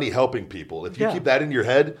making money helping people. If you keep that in your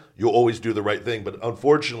head, you'll always do the right thing. But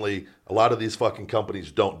unfortunately, a lot of these fucking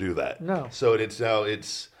companies don't do that. No. So it's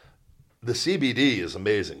the CBD is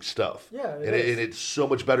amazing stuff. Yeah, and it's so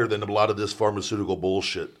much better than a lot of this pharmaceutical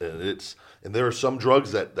bullshit. And there are some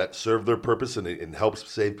drugs that serve their purpose and helps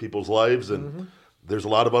save people's lives. And there's a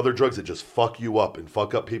lot of other drugs that just fuck you up and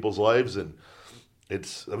fuck up people's lives. And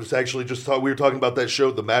I was actually we were talking about that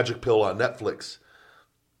show, The Magic Pill, on Netflix,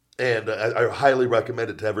 and I highly recommend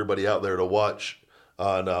it to everybody out there to watch.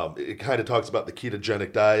 It kind of talks about the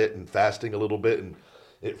ketogenic diet and fasting a little bit, and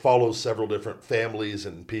it follows several different families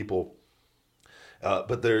and people,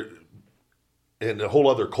 but they're in a whole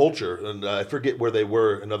other culture, and I forget where they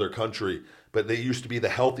were, another country, but they used to be the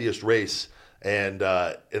healthiest race, and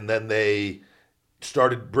then they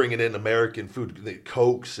started bringing in American food,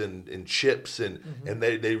 Cokes and chips, and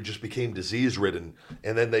they just became disease ridden.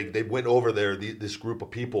 And then they went over there, this group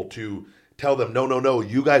of people, to tell them, no,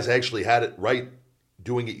 you guys actually had it right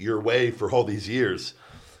doing it your way for all these years.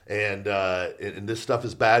 And this stuff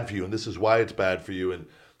is bad for you, and this is why it's bad for you. And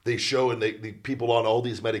they show, and the people on all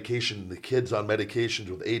these medications, the kids on medications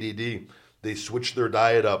with ADD, they switch their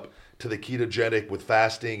diet up to the ketogenic with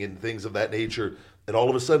fasting and things of that nature. And all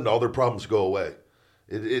of a sudden, all their problems go away.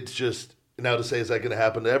 It's just, now to say, is that going to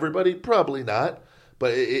happen to everybody? Probably not.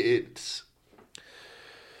 But it's,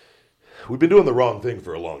 we've been doing the wrong thing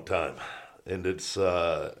for a long time. And it's,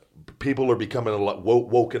 people are becoming a lot,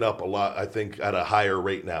 woken up a lot, I think, at a higher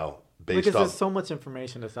rate now. Because there's so much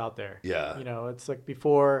information that's out there. Yeah. It's like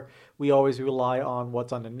before, we always rely on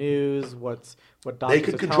what's on the news, what doctors They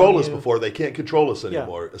could control us before. They can't control us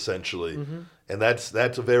anymore, essentially. Mm-hmm. And that's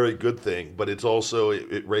a very good thing. But it's also,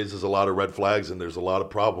 it raises a lot of red flags, and there's a lot of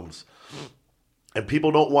problems. And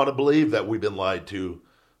people don't want to believe that we've been lied to.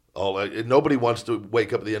 Nobody wants to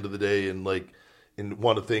wake up at the end of the day and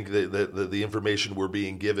want to think that the information we're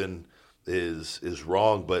being given is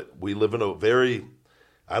wrong. But we live in a very...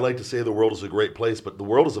 I like to say the world is a great place, but the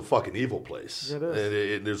world is a fucking evil place. It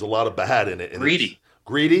is. And there's a lot of bad in it. And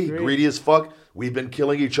greedy as fuck. We've been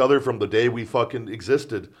killing each other from the day we fucking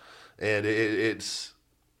existed. And it's...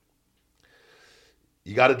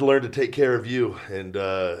 You got to learn to take care of you and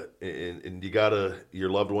you got to... Your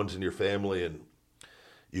loved ones and your family, and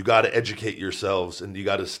you got to educate yourselves, and you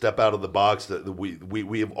got to step out of the box that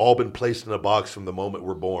we have all been placed in a box from the moment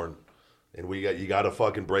we're born. And you got to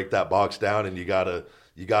fucking break that box down, and you got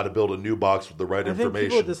to build a new box with the right information. I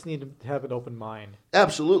think people just need to have an open mind.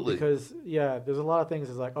 Absolutely. Because, there's a lot of things.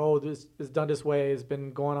 It's like, oh, this is done this way. It's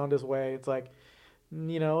been going on this way. It's like,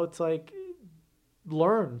 it's like,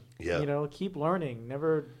 learn. Yeah. Keep learning.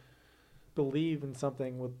 Never believe in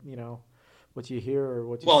something with, what you hear or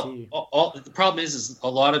what you see. The problem is a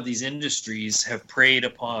lot of these industries have preyed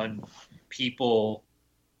upon people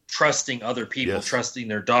trusting other people, yes. Trusting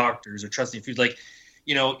their doctors, or trusting food. Like,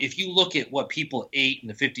 if you look at what people ate in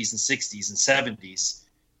the 50s and 60s and 70s,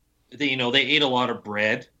 they ate a lot of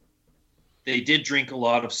bread. They did drink a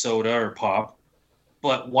lot of soda or pop.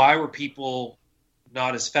 But why were people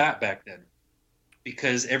not as fat back then?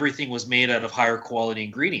 Because everything was made out of higher quality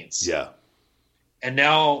ingredients. Yeah. And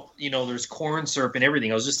now, there's corn syrup and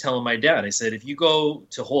everything. I was just telling my dad, I said, if you go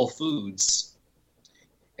to Whole Foods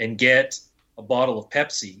and get a bottle of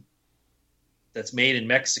Pepsi that's made in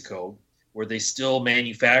Mexico, where they still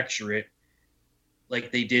manufacture it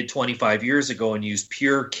like they did 25 years ago and use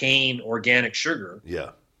pure cane organic sugar,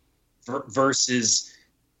 versus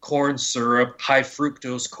corn syrup, high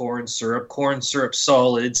fructose corn syrup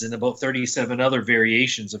solids, and about 37 other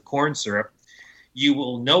variations of corn syrup, you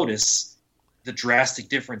will notice the drastic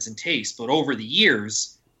difference in taste. But over the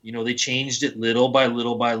years, they changed it little by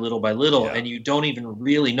little by little by little, and you don't even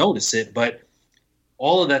really notice it. But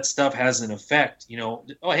all of that stuff has an effect.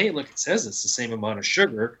 Oh, hey, look, it says it's the same amount of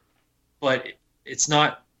sugar, but it's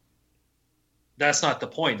not. That's not the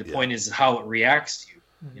point. The point is how it reacts to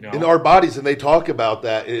you. In our bodies, and they talk about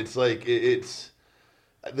that. It's like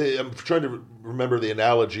I'm trying to remember the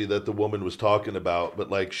analogy that the woman was talking about,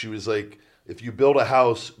 but like she was like, if you build a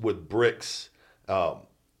house with bricks, but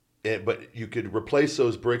you could replace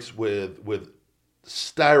those bricks with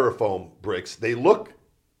styrofoam bricks. They look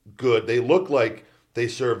good. They look like they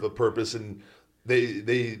serve a purpose, and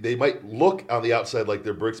they might look on the outside like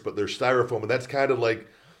they're bricks, but they're styrofoam, and that's kind of like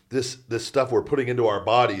this stuff we're putting into our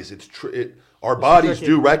bodies. Our bodies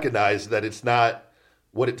do recognize that it's not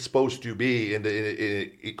what it's supposed to be, and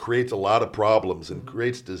it creates a lot of problems and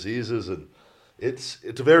creates diseases, and it's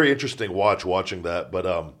a very interesting watching that. But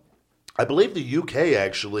I believe the UK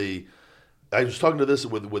actually, I was talking to this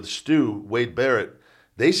with Stu Wade Barrett.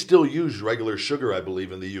 They still use regular sugar, I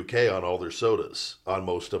believe, in the UK on all their sodas, on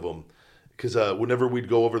most of them. Because whenever we'd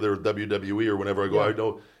go over there with WWE or whenever I go, I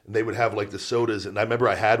know, and they would have like the sodas. And I remember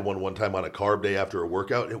I had one time on a carb day after a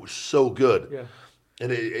workout. And it was so good. Yeah.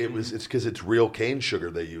 And it's because it's real cane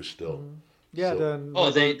sugar they use still. Mm-hmm. Yeah. So.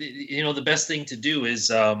 The best thing to do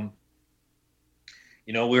is,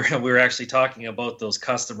 we were actually talking about those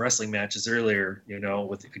custom wrestling matches earlier,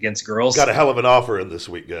 against girls. Got a hell of an offer in this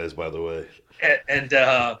week, guys, by the way. and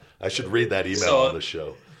I should read that email So- on the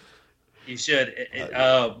show. you should.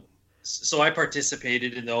 So I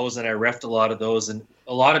participated in those, and I reffed a lot of those. And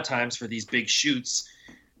a lot of times for these big shoots,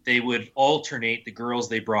 they would alternate the girls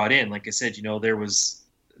they brought in. Like I said, there was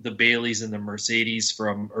the Baileys and the Mercedes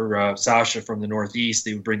or Sasha from the Northeast.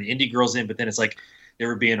 They would bring the indie girls in, but then it's like there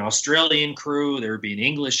would be an Australian crew, there would be an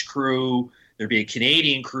English crew, there'd be a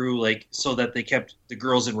Canadian crew, like so that they kept the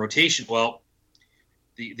girls in rotation. Well,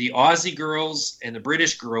 the Aussie girls and the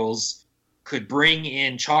British girls could bring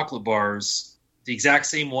in chocolate bars, the exact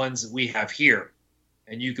same ones that we have here,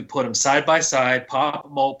 and you could put them side by side, pop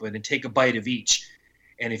them open, and take a bite of each.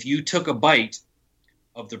 And if you took a bite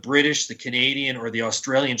of the British, the Canadian, or the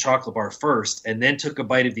Australian chocolate bar first, and then took a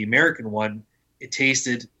bite of the American one, it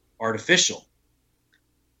tasted artificial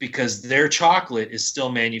because their chocolate is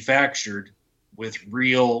still manufactured with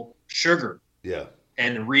real sugar Yeah.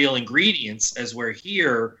 and real ingredients, as where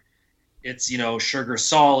here it's, sugar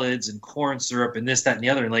solids and corn syrup and this, that, and the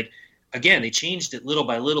other. And like, again, they changed it little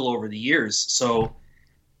by little over the years. So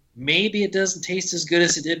maybe it doesn't taste as good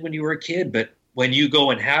as it did when you were a kid, but when you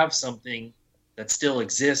go and have something that still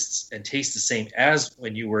exists and tastes the same as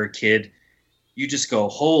when you were a kid, you just go,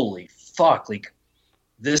 holy fuck, like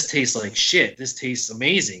this tastes like shit. This tastes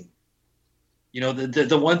amazing.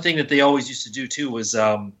 The one thing that they always used to do too was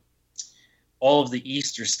all of the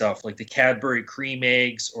Easter stuff, like the Cadbury cream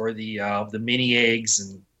eggs or the mini eggs.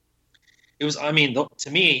 And it was,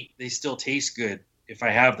 to me, they still taste good if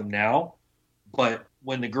I have them now. But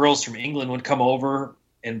when the girls from England would come over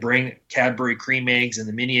and bring Cadbury cream eggs and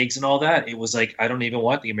the mini eggs and all that, it was like, I don't even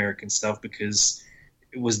want the American stuff because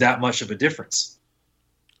it was that much of a difference.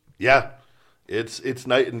 Yeah. It's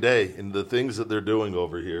night and day. And the things that they're doing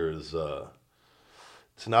over here is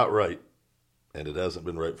it's not right. And it hasn't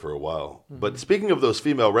been right for a while. Mm-hmm. But speaking of those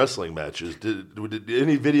female wrestling matches, did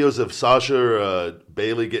any videos of Sasha or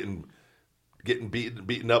Bailey getting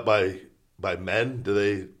beaten up by men?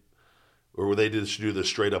 Or were they just do the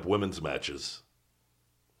straight up women's matches?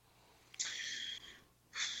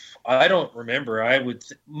 I don't remember.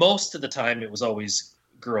 Most of the time it was always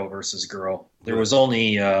girl versus girl. There was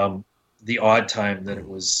only the odd time that it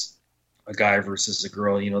was a guy versus a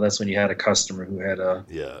girl. That's when you had a customer who had a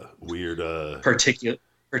weird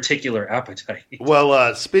particular appetite.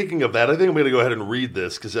 Well, speaking of that, I think I'm going to go ahead and read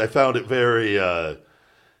this because I found it very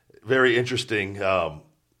very interesting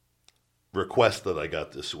request that I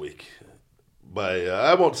got this week.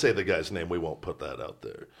 I won't say the guy's name. We won't put that out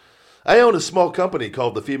there. I own a small company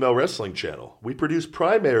called the Female Wrestling Channel. We produce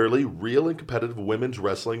primarily real and competitive women's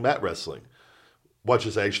wrestling, mat wrestling. Watch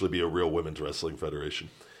us actually be a real women's wrestling federation.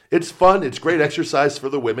 It's fun. It's great exercise for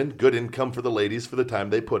the women, good income for the ladies for the time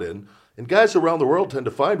they put in, and guys around the world tend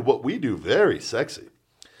to find what we do very sexy.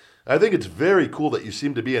 I think it's very cool that you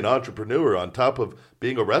seem to be an entrepreneur on top of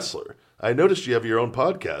being a wrestler. I noticed you have your own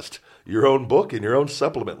podcast, your own book, and your own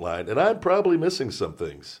supplement line, and I'm probably missing some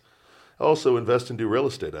things. Also invest and do real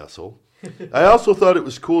estate, asshole. I also thought it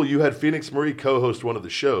was cool you had Phoenix Marie co-host one of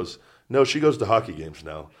the shows. No, she goes to hockey games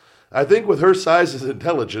now. I think with her size and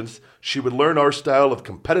intelligence, she would learn our style of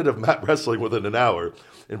competitive mat wrestling within an hour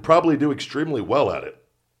and probably do extremely well at it.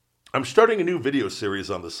 I'm starting a new video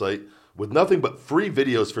series on the site with nothing but free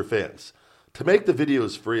videos for fans. To make the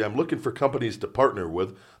videos free, I'm looking for companies to partner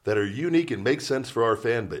with that are unique and make sense for our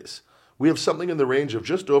fan base. We have something in the range of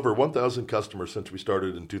just over 1,000 customers since we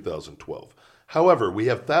started in 2012. However, we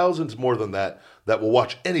have thousands more than that will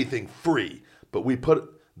watch anything free that we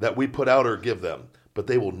put out or give them, but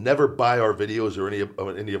they will never buy our videos or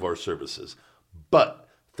any of our services. But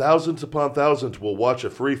thousands upon thousands will watch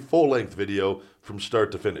a free full-length video from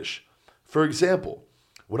start to finish. For example,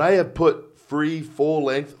 when I have put free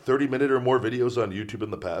full-length 30-minute or more videos on YouTube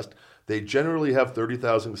in the past, they generally have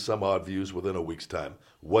 30,000 some odd views within a week's time.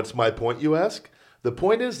 What's my point, you ask? The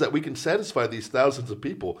point is that we can satisfy these thousands of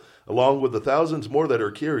people, along with the thousands more that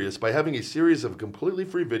are curious, by having a series of completely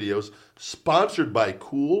free videos sponsored by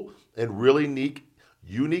cool and really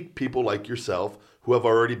unique people like yourself who have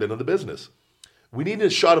already been in the business. We need a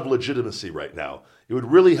shot of legitimacy right now. It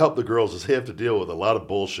would really help the girls as they have to deal with a lot of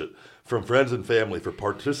bullshit from friends and family for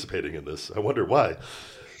participating in this. I wonder why.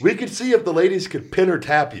 We could see if the ladies could pin or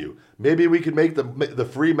tap you. Maybe we could make the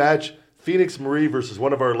free match Phoenix Marie versus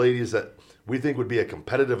one of our ladies that we think would be a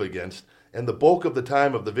competitive against, and the bulk of the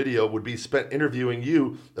time of the video would be spent interviewing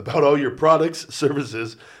you about all your products,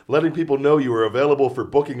 services, letting people know you are available for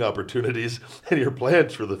booking opportunities and your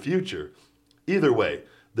plans for the future. Either way,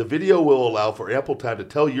 the video will allow for ample time to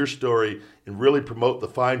tell your story and really promote the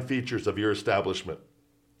fine features of your establishment.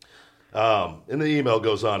 And the email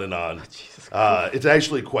goes on and on. It's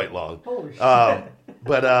actually quite long. Holy shit.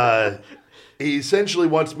 But he essentially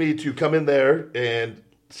wants me to come in there and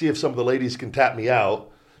see if some of the ladies can tap me out.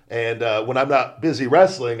 And when I'm not busy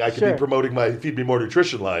wrestling, I can Sure. be promoting my Feed Me More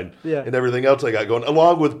nutrition line Yeah. and everything else I got going,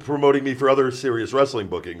 along with promoting me for other serious wrestling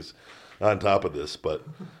bookings on top of this. But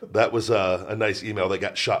that was a nice email that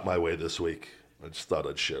got shot my way this week. I just thought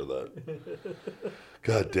I'd share that.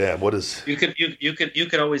 God damn, what is... You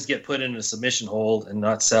could always get put in a submission hold and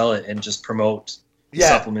not sell it and just promote Yeah.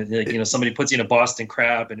 supplement. Like, somebody puts you in a Boston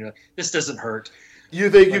Crab and you're like, this doesn't hurt. You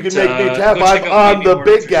think you But, can make me tap? go check I'm out on Feed Me the More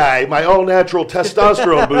big Nutrition. guy, my all-natural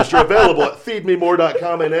testosterone booster, available at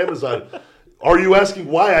feedmemore.com and Amazon. Are you asking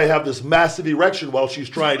why I have this massive erection while she's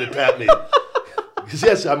trying to tap me? Because,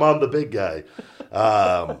 yes, I'm on the big guy.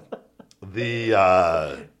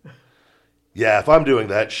 Yeah, if I'm doing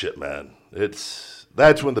that shit, man, that's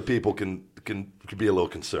when the people can be a little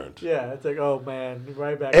concerned. Yeah, it's like, oh man,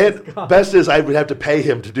 right back. And best is I would have to pay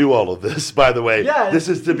him to do all of this, by the way. Yeah, this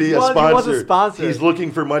is to be he a wants a sponsor. sponsor. He's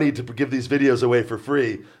looking for money to give these videos away for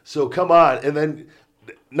free. So come on. And then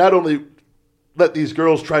not only let these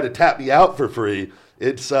girls try to tap me out for free,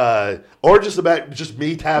 it's or just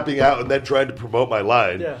me tapping out and then trying to promote my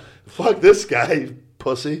line. Yeah. Fuck this guy,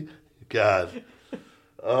 pussy. God.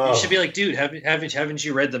 You should be like, dude, haven't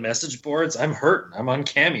you read the message boards? I'm hurting. I'm on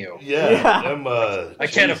Cameo. Yeah. I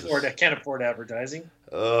can't Jesus. afford advertising.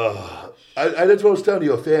 That's what I was telling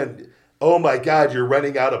you, a fan. Oh my God, you're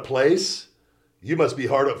running out of place? You must be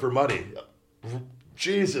hard up for money.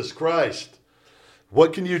 Jesus Christ.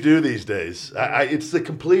 What can you do these days? It's the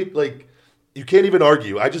complete, like, you can't even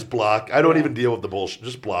argue. I just block. I don't even deal with the bullshit.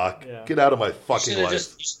 Just block. Yeah. Get out of my fucking You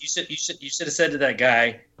life. should have said to that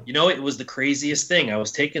guy, it was the craziest thing. I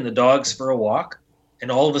was taking the dogs for a walk,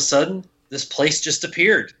 and all of a sudden, this place just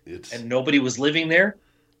appeared, and nobody was living there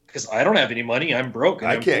because I don't have any money. I'm broke,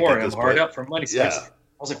 and I I'm can't poor, get and I'm this hard place. up for money. So Yeah. I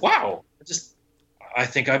was like, wow, I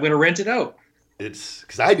think I'm going to rent it out. It's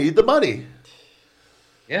because I need the money.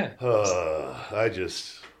 Yeah.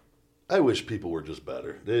 I wish people were just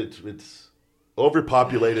better. It's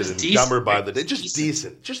overpopulated and decent, dumber by right? the day. Just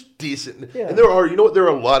decent. Yeah. And there are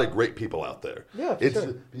a lot of great people out there. Yeah, for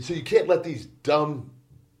sure. So you can't let these dumb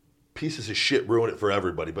pieces of shit ruin it for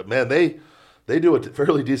everybody. But man, they do a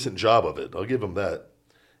fairly decent job of it. I'll give them that.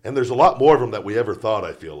 And there's a lot more of them that we ever thought,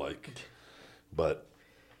 I feel like. But,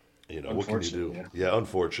 what can you do? Unfortunately, Yeah,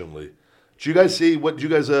 unfortunately. Did you guys see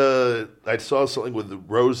I saw something with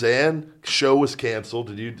Roseanne. Show was canceled.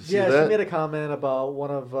 Did you see that? She made a comment about one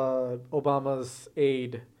of Obama's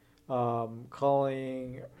aide she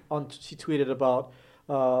tweeted about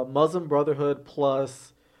Muslim Brotherhood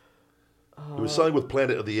plus... It was something with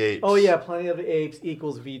Planet of the Apes. Oh yeah, Planet of the Apes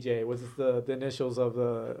equals VJ, which is the initials of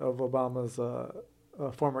Obama's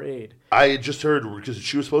former aide. I just heard, because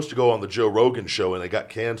she was supposed to go on the Joe Rogan show and it got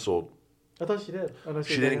canceled. I thought she did. Oh, no,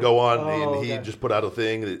 She didn't go on, and he okay. just put out a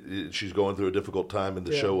thing that she's going through a difficult time and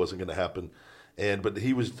the show wasn't going to happen. But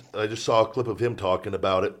I just saw a clip of him talking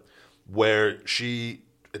about it where she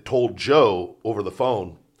told Joe over the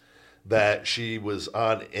phone that she was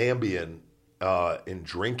on Ambien and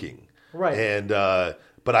drinking. Right. And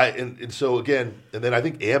so again, and then I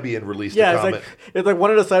think Ambien released a Yeah, comment. it's like one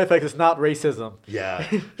of the side effects is not racism. Yeah.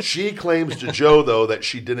 She claims to Joe, though, that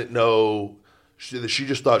she didn't know, she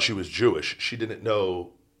just thought she was Jewish. She didn't know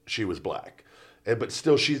she was black. But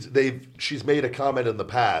still, she's made a comment in the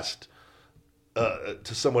past to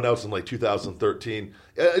someone else in like 2013.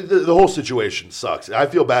 The whole situation sucks. I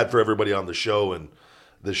feel bad for everybody on the show and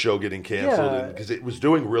the show getting canceled because it was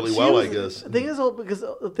doing really well, I guess. The thing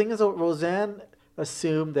is, Roseanne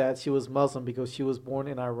assumed that she was Muslim because she was born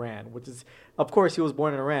in Iran, which is, of course, she was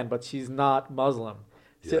born in Iran, but she's not Muslim.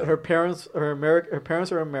 So Yeah. her parents are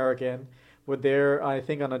American. Were there, I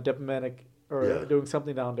think, on a diplomatic or doing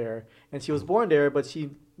something down there, and she was born there, but she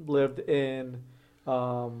lived in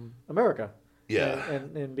America. Yeah.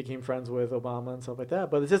 and became friends with Obama and stuff like that.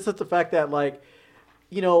 But it's just the fact that, like,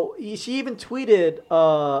 she even tweeted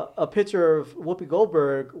a picture of Whoopi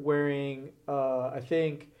Goldberg wearing, I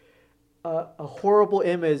think, a horrible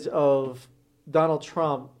image of Donald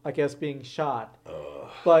Trump, I guess, being shot.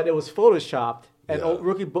 But it was photoshopped. And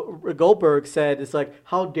Whoopi Goldberg said, it's like,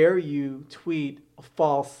 how dare you tweet a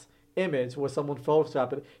false image where someone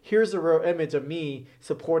photoshopped it? Here's a real image of me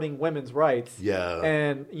supporting women's rights. Yeah.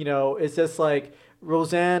 And, it's just like,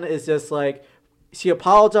 Roseanne is just like, she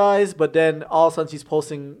apologized, but then all of a sudden she's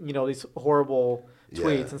posting, these horrible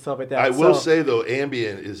tweets and stuff like that. I will say though,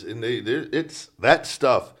 Ambien is it's that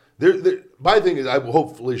stuff. My thing is,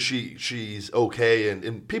 hopefully she's okay,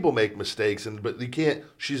 and people make mistakes, but you can't.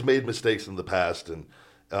 She's made mistakes in the past, and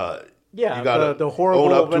you gotta the horrible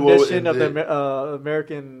own up to rendition it, of the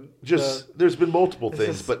American. There's been multiple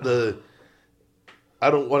things, but I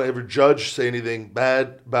don't want to ever say anything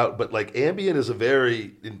bad about, but like Ambien is a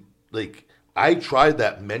very like I tried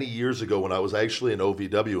that many years ago when I was actually in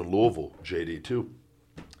OVW in Louisville, JD too,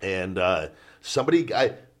 and I think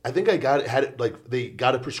I had it like they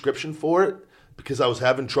got a prescription for it because I was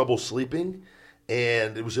having trouble sleeping,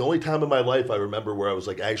 and it was the only time in my life I remember where I was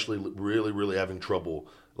like actually really really having trouble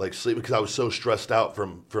like sleeping because I was so stressed out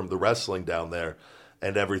from the wrestling down there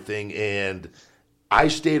and everything, and I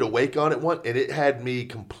stayed awake on it and it had me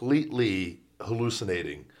completely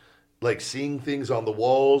hallucinating, like seeing things on the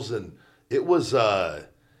walls, and it was. And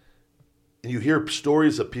you hear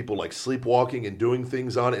stories of people like sleepwalking and doing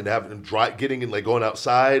things on it and having getting and like going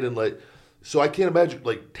outside and like. So I can't imagine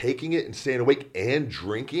like taking it and staying awake and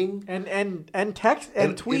drinking and text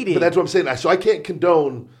and tweeting. But that's what I'm saying. So I can't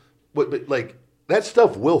condone, but like that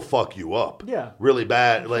stuff will fuck you up. Yeah, really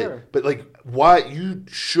bad. Like, sure. But like, why you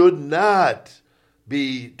should not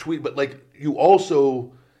be tweet, but like you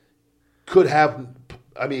also could have.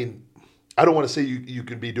 I mean, I don't want to say you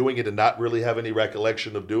could be doing it and not really have any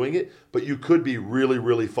recollection of doing it, but you could be really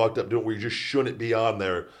really fucked up doing it where you just shouldn't be on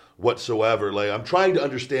there whatsoever. Like I'm trying to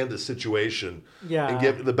understand the situation and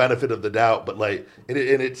give the benefit of the doubt, but like and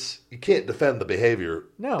it's you can't defend the behavior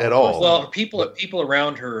at all. Well, people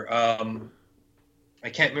around her. I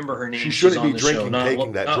can't remember her name. She shouldn't be the drinking, show.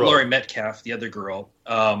 taking that not drug. Laurie Metcalf, the other girl.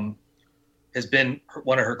 Has been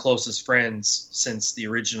one of her closest friends since the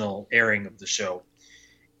original airing of the show.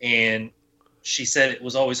 And she said it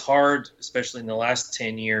was always hard, especially in the last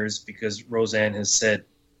 10 years, because Roseanne has said,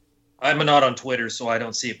 I'm not on Twitter, so I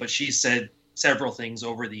don't see it, but she said several things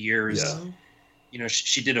over the years. Yeah. You know,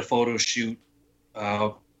 she did a photo shoot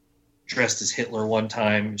dressed as Hitler one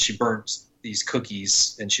time. She burnt these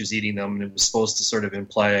cookies, and she was eating them, and it was supposed to sort of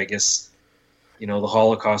imply, I guess, you know, the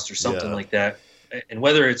Holocaust or something like that. And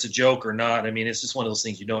whether it's a joke or not, I mean, it's just one of those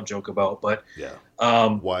things you don't joke about. But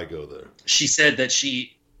why go there? She said that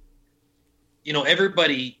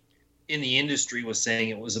everybody in the industry was saying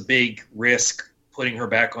it was a big risk putting her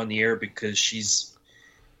back on the air because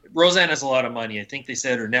Roseanne has a lot of money. I think they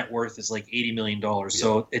said her net worth is like $80 million. Yeah.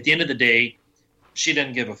 So at the end of the day, she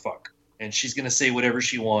doesn't give a fuck. And she's going to say whatever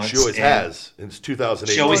she wants. She always has. It's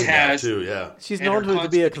 2008. She always has. Too, yeah. She's known to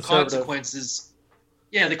be a conservative. The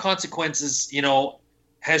consequences,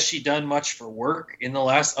 has she done much for work in the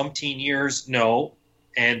last umpteen years? No.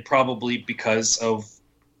 And probably because of,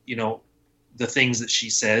 the things that she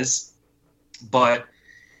says. But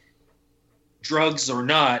drugs or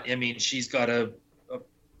not, I mean, she's got a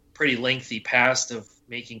pretty lengthy past of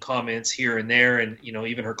making comments here and there. And,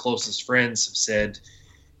 even her closest friends have said,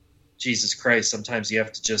 Jesus Christ, sometimes you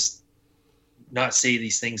have to just not say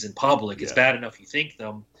these things in public. Yeah. It's bad enough you think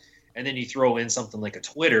them. And then you throw in something like a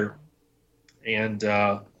Twitter, and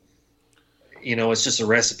it's just a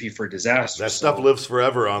recipe for disaster. That stuff lives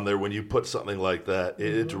forever on there when you put something like that.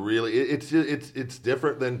 It's really it's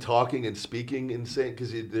different than talking and speaking and saying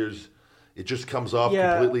because it just comes off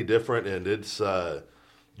completely different, and it's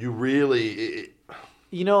you really.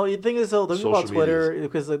 The thing is though, the thing about Twitter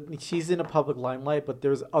because she's in a public limelight, but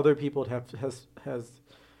there's other people that has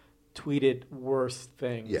tweeted worse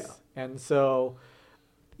things. Yeah, and so.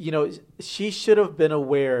 She should have been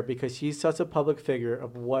aware because she's such a public figure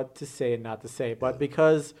of what to say and not to say. But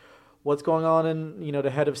because what's going on in, the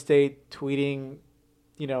head of state tweeting,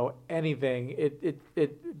 anything,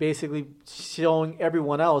 it basically showing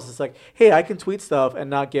everyone else. It's like, hey, I can tweet stuff and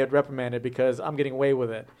not get reprimanded because I'm getting away with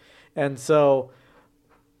it. And so,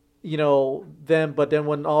 then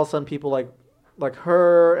when all of a sudden people like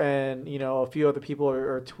her and, a few other people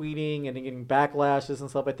are tweeting and getting backlashes and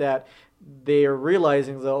stuff like that, they are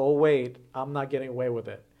realizing that, oh, wait, I'm not getting away with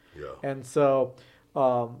it. Yeah. And so,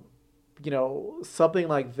 something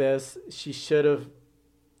like this, she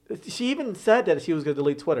even said that she was going to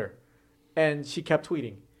delete Twitter, and she kept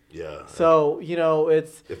tweeting. Yeah. So,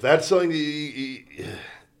 it's... If that's something,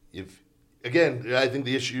 again, I think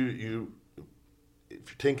the issue, if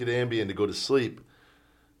you're taking Ambien to go to sleep,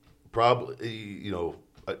 probably,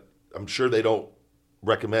 I'm sure they don't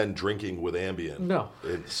recommend drinking with Ambien. No.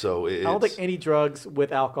 So I don't think any drugs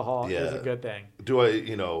with alcohol is a good thing. But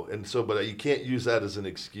you can't use that as an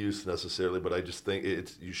excuse necessarily, but I just think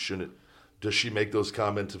you shouldn't. Does she make those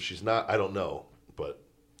comments if she's not? I don't know, but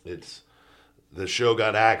the show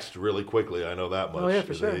got axed really quickly. I know that much. Oh yeah,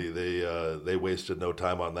 for sure. They wasted no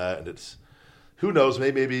time on that, and it's who knows?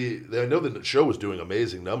 Maybe I know the show was doing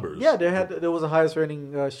amazing numbers. Yeah, there was the highest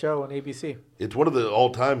rating show on ABC. It's one of the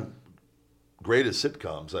all-time greatest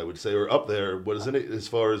sitcoms, I would say, or up there. What isn't it as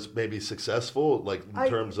far as maybe successful, like in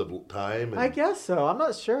terms of time? I guess so. I'm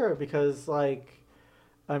not sure because, the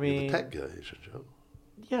tech guy show.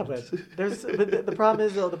 Yeah, but the problem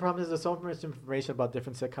is though, there's so much information about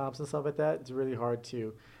different sitcoms and stuff like that. It's really hard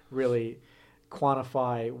to really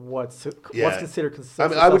quantify what's considered I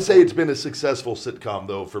mean, I would say it's been a successful sitcom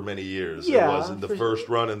though for many years. Yeah, it was in the first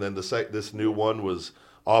run, and then this new one was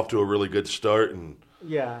off to a really good start, and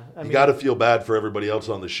yeah, you got to feel bad for everybody else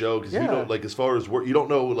on the show because you know, like as far as work, you don't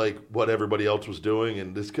know like what everybody else was doing,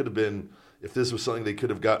 and this could have been if this was something they could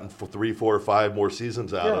have gotten for 3, 4, or 5 more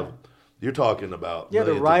seasons out of. You're talking about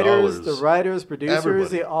the writers, producers,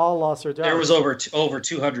 everybody. They all lost their jobs. There was over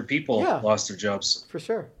 200 people lost their jobs for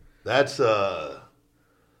sure. That's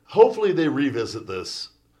hopefully they revisit this.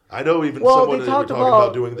 I know even someone they were talking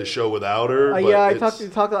about doing the show without her. I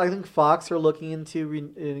talked. I think Fox are looking into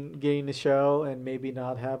getting the show and maybe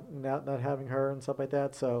not having her and stuff like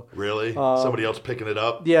that. So really, somebody else picking it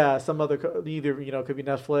up. Yeah, some other either could be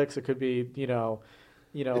Netflix. It could be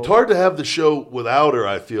It's hard to have the show without her.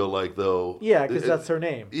 I feel like though. Yeah, because that's her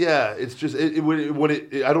name. Yeah, it's just I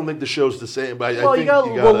don't think the show's the same. But I think you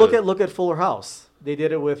gotta look at Fuller House. They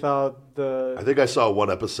did it without the. I think I saw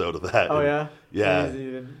one episode of that. Oh yeah. Yeah.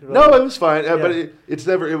 No, it was fine, but it's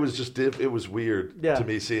never. It was just it was weird to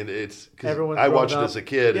me seeing it. Because I watched it as a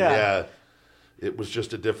kid. And it was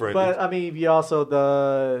just a different. But I mean, you also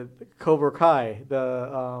the Cobra Kai,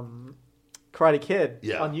 the Karate Kid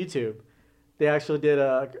on YouTube. They actually did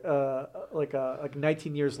like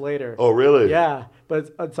 19 years later. Oh, really? Yeah,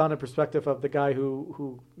 but it's on the perspective of the guy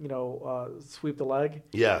who sweep the leg.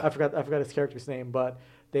 Yeah, I forgot his character's name, but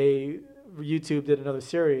YouTube did another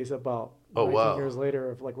series about 19 years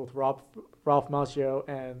later of with Ralph Macchio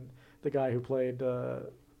and the guy who played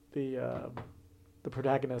the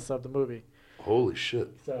protagonist of the movie. Holy shit!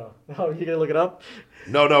 So, you gonna look it up?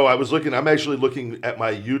 No, I was looking. I'm actually looking at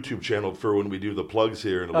my YouTube channel for when we do the plugs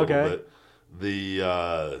here in a little bit.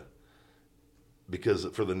 Because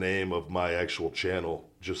for the name of my actual channel,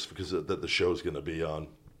 just because that the show's going to be on,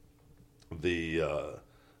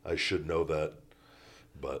 I should know that.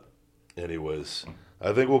 But anyways,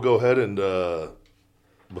 I think we'll go ahead and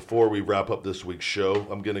before we wrap up this week's show,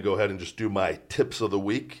 I'm going to go ahead and just do my tips of the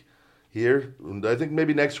week here. And I think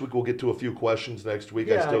maybe next week we'll get to a few questions next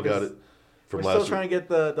week. I still got it from last week. We're still trying to get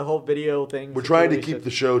the whole video thing. We're trying to keep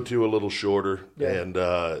the show a little shorter and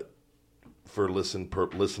for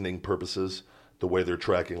listening purposes, the way they're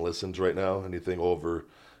tracking listens right now, anything over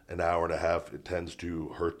an hour and a half, it tends to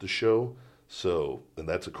hurt the show. So, and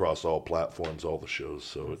that's across all platforms, all the shows.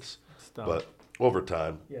 So but over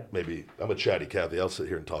time, maybe I'm a chatty Cathy. I'll sit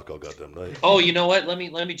here and talk all goddamn night. Oh, you know what? Let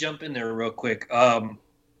me jump in there real quick.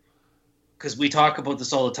 Because we talk about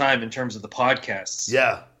this all the time in terms of the podcasts.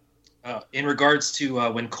 Yeah. In regards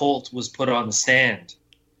to when Colt was put on the stand.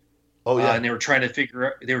 Oh yeah, and they were trying to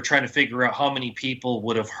figure out how many people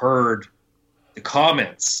would have heard the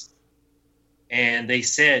comments, and they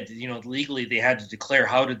said, legally they had to declare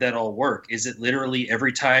how did that all work? Is it literally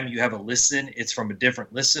every time you have a listen, it's from a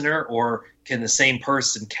different listener, or can the same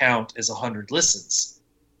person count as 100 listens?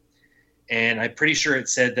 And I'm pretty sure it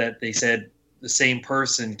said that they said the same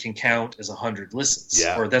person can count as 100 listens,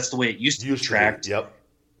 or that's the way it used to be tracked.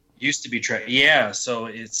 Used to be tracked. Yeah, so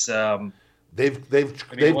it's. They've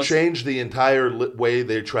changed the entire way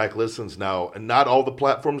they track listens now, and not all the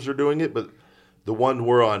platforms are doing it, but the one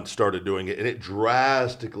we're on started doing it, and it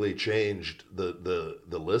drastically changed the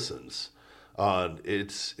listens on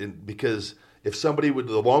because if somebody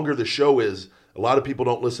the longer the show is, a lot of people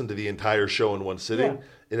don't listen to the entire show in one sitting,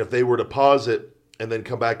 and if they were to pause it and then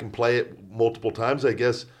come back and play it multiple times, I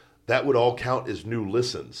guess that would all count as new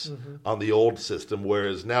listens on the old system,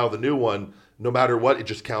 whereas now the new one, no matter what, it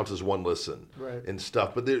just counts as one listen and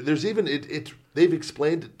stuff. But there's even they've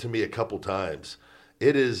explained it to me a couple times.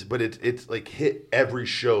 It's like hit every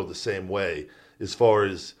show the same way as far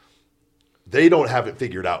as they don't have it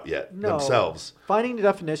figured out yet themselves. Finding the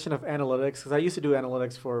definition of analytics, because I used to do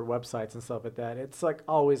analytics for websites and stuff like that. It's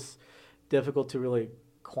always difficult to really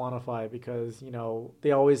quantify because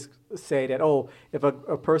they always say that if a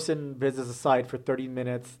person visits a site for 30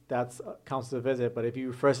 minutes that counts as a visit, but if you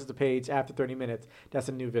refresh the page after 30 minutes that's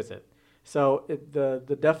a new visit. So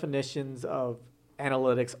the definitions of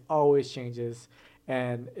analytics always changes,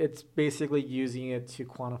 and it's basically using it to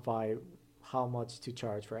quantify how much to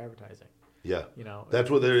charge for advertising. That's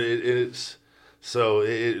what it's. So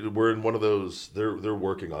we're in one of those. They're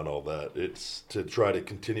working on all that. It's to try to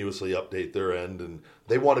continuously update their end, and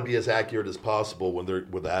they want to be as accurate as possible when they're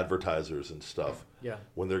with advertisers and stuff. Yeah.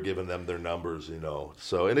 When they're giving them their numbers,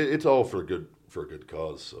 So and it's all for a good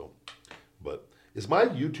cause. So, but is my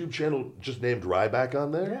YouTube channel just named Ryback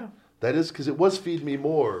on there? Yeah. That is because it was Feed Me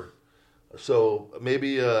More. So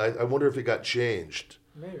maybe I wonder if it got changed.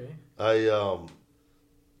 Maybe.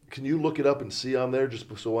 Can you look it up and see on there just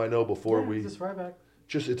so I know before we... Just Ryback.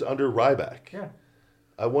 It's under Ryback. Yeah.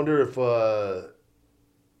 I wonder if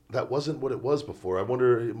that wasn't what it was before. I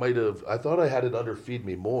wonder it might have... I thought I had it under Feed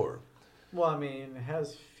Me More. Well, I mean, it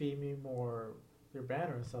has Feed Me More, your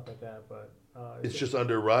banner and stuff like that, but... it's just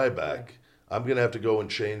under Ryback. Yeah. I'm going to have to go and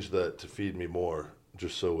change that to Feed Me More,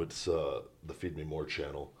 just so it's the Feed Me More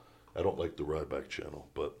channel. I don't like the Ryback channel.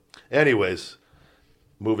 But anyways,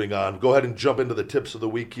 moving on. Go ahead and jump into the tips of the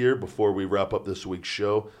week here before we wrap up this week's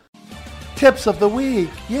show. Tips of the week.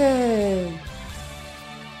 Yay!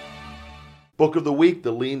 Book of the week,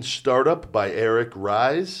 The Lean Startup by Eric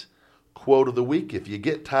Ries. Quote of the week, if you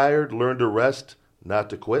get tired, learn to rest, not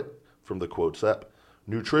to quit, from the Quotes app.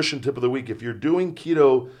 Nutrition tip of the week, if you're doing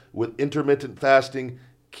keto with intermittent fasting,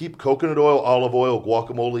 keep coconut oil, olive oil,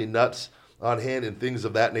 guacamole, nuts on hand and things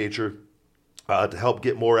of that nature to help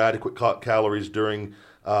get more adequate calories during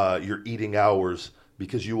your eating hours,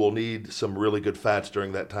 because you will need some really good fats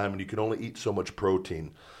during that time, and you can only eat so much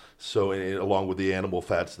protein, so along with the animal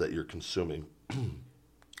fats that you're consuming.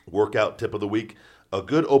 Workout tip of the week, a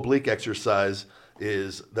good oblique exercise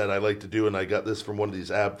is that I like to do, and I got this from one of these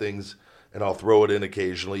ab things, and I'll throw it in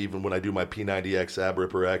occasionally, even when I do my P90X Ab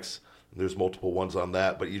Ripper X. There's multiple ones on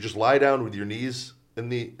that, but you just lie down with your knees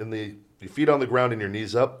your feet on the ground and your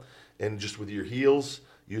knees up, and just with your heels,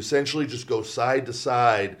 you essentially just go side to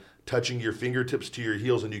side, touching your fingertips to your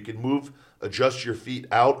heels, and you can adjust your feet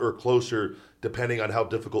out or closer depending on how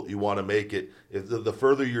difficult you want to make it. If the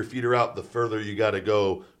further your feet are out, the further you got to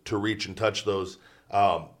go to reach and touch those.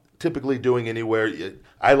 Typically doing anywhere,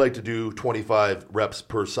 I like to do 25 reps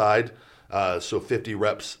per side. So 50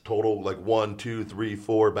 reps total, like 1, 2, 3,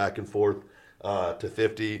 4, back and forth to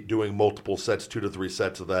 50, doing multiple sets, 2 to 3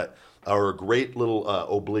 sets of that, are a great little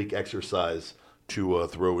oblique exercise to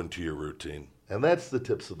throw into your routine. And that's the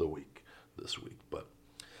tips of the week this week. But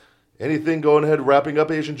anything going ahead, wrapping up,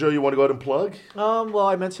 Asian Joe, you want to go ahead and plug? Well,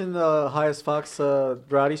 I mentioned the Highest Fox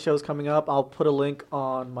variety shows coming up. I'll put a link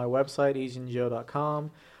on my website,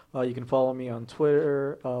 asianjoe.com. You can follow me on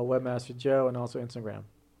Twitter, Webmaster Joe, and also Instagram.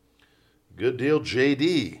 Good deal,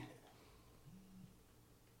 JD.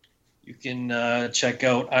 You can check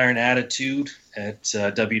out Iron Attitude at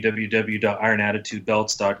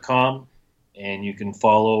www.ironattitudebelts.com, and you can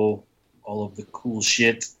follow all of the cool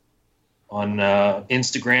shit on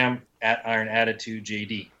Instagram at Iron Attitude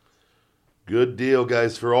JD. Good deal,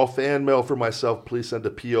 guys. For all fan mail for myself, please send to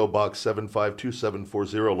P.O. Box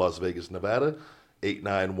 752740, Las Vegas, Nevada,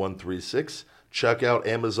 89136. Check out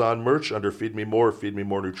Amazon merch under Feed Me More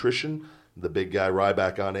Nutrition, The Big Guy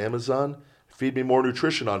Ryback on Amazon, Feed Me More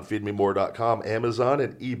Nutrition on feedmemore.com, Amazon,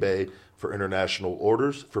 and eBay for international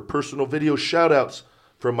orders. For personal video shout-outs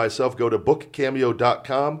from myself, go to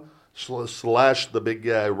bookcameo.com/The Big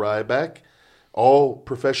Guy Ryback. All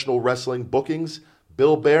professional wrestling bookings.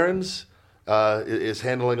 Bill Behrens is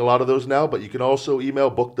handling a lot of those now, but you can also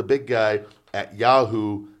email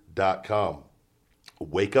bookthebigguy@yahoo.com.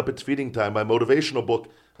 Wake Up, It's Feeding Time, my motivational book,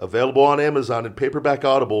 available on Amazon in paperback,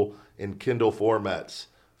 Audible, and Kindle formats.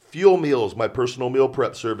 Fuel Meals, my personal meal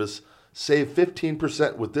prep service. Save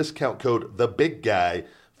 15% with discount code THEBIGGUY,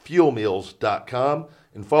 fuelmeals.com.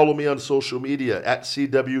 And follow me on social media at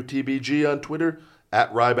CWTBG on Twitter,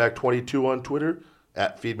 at Ryback22 on Twitter,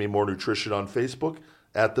 at Feed Me More Nutrition on Facebook,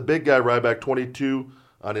 at The Big Guy Ryback22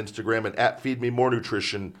 on Instagram, and at Feed Me More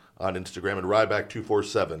Nutrition on Instagram, and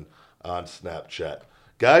Ryback247 on Snapchat.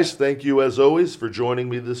 Guys, thank you as always for joining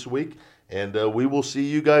me this week, and we will see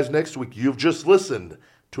you guys next week. You've just listened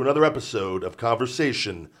to another episode of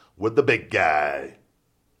Conversation with the Big Guy.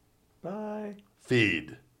 Bye.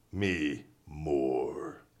 Feed me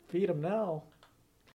more. Feed him now.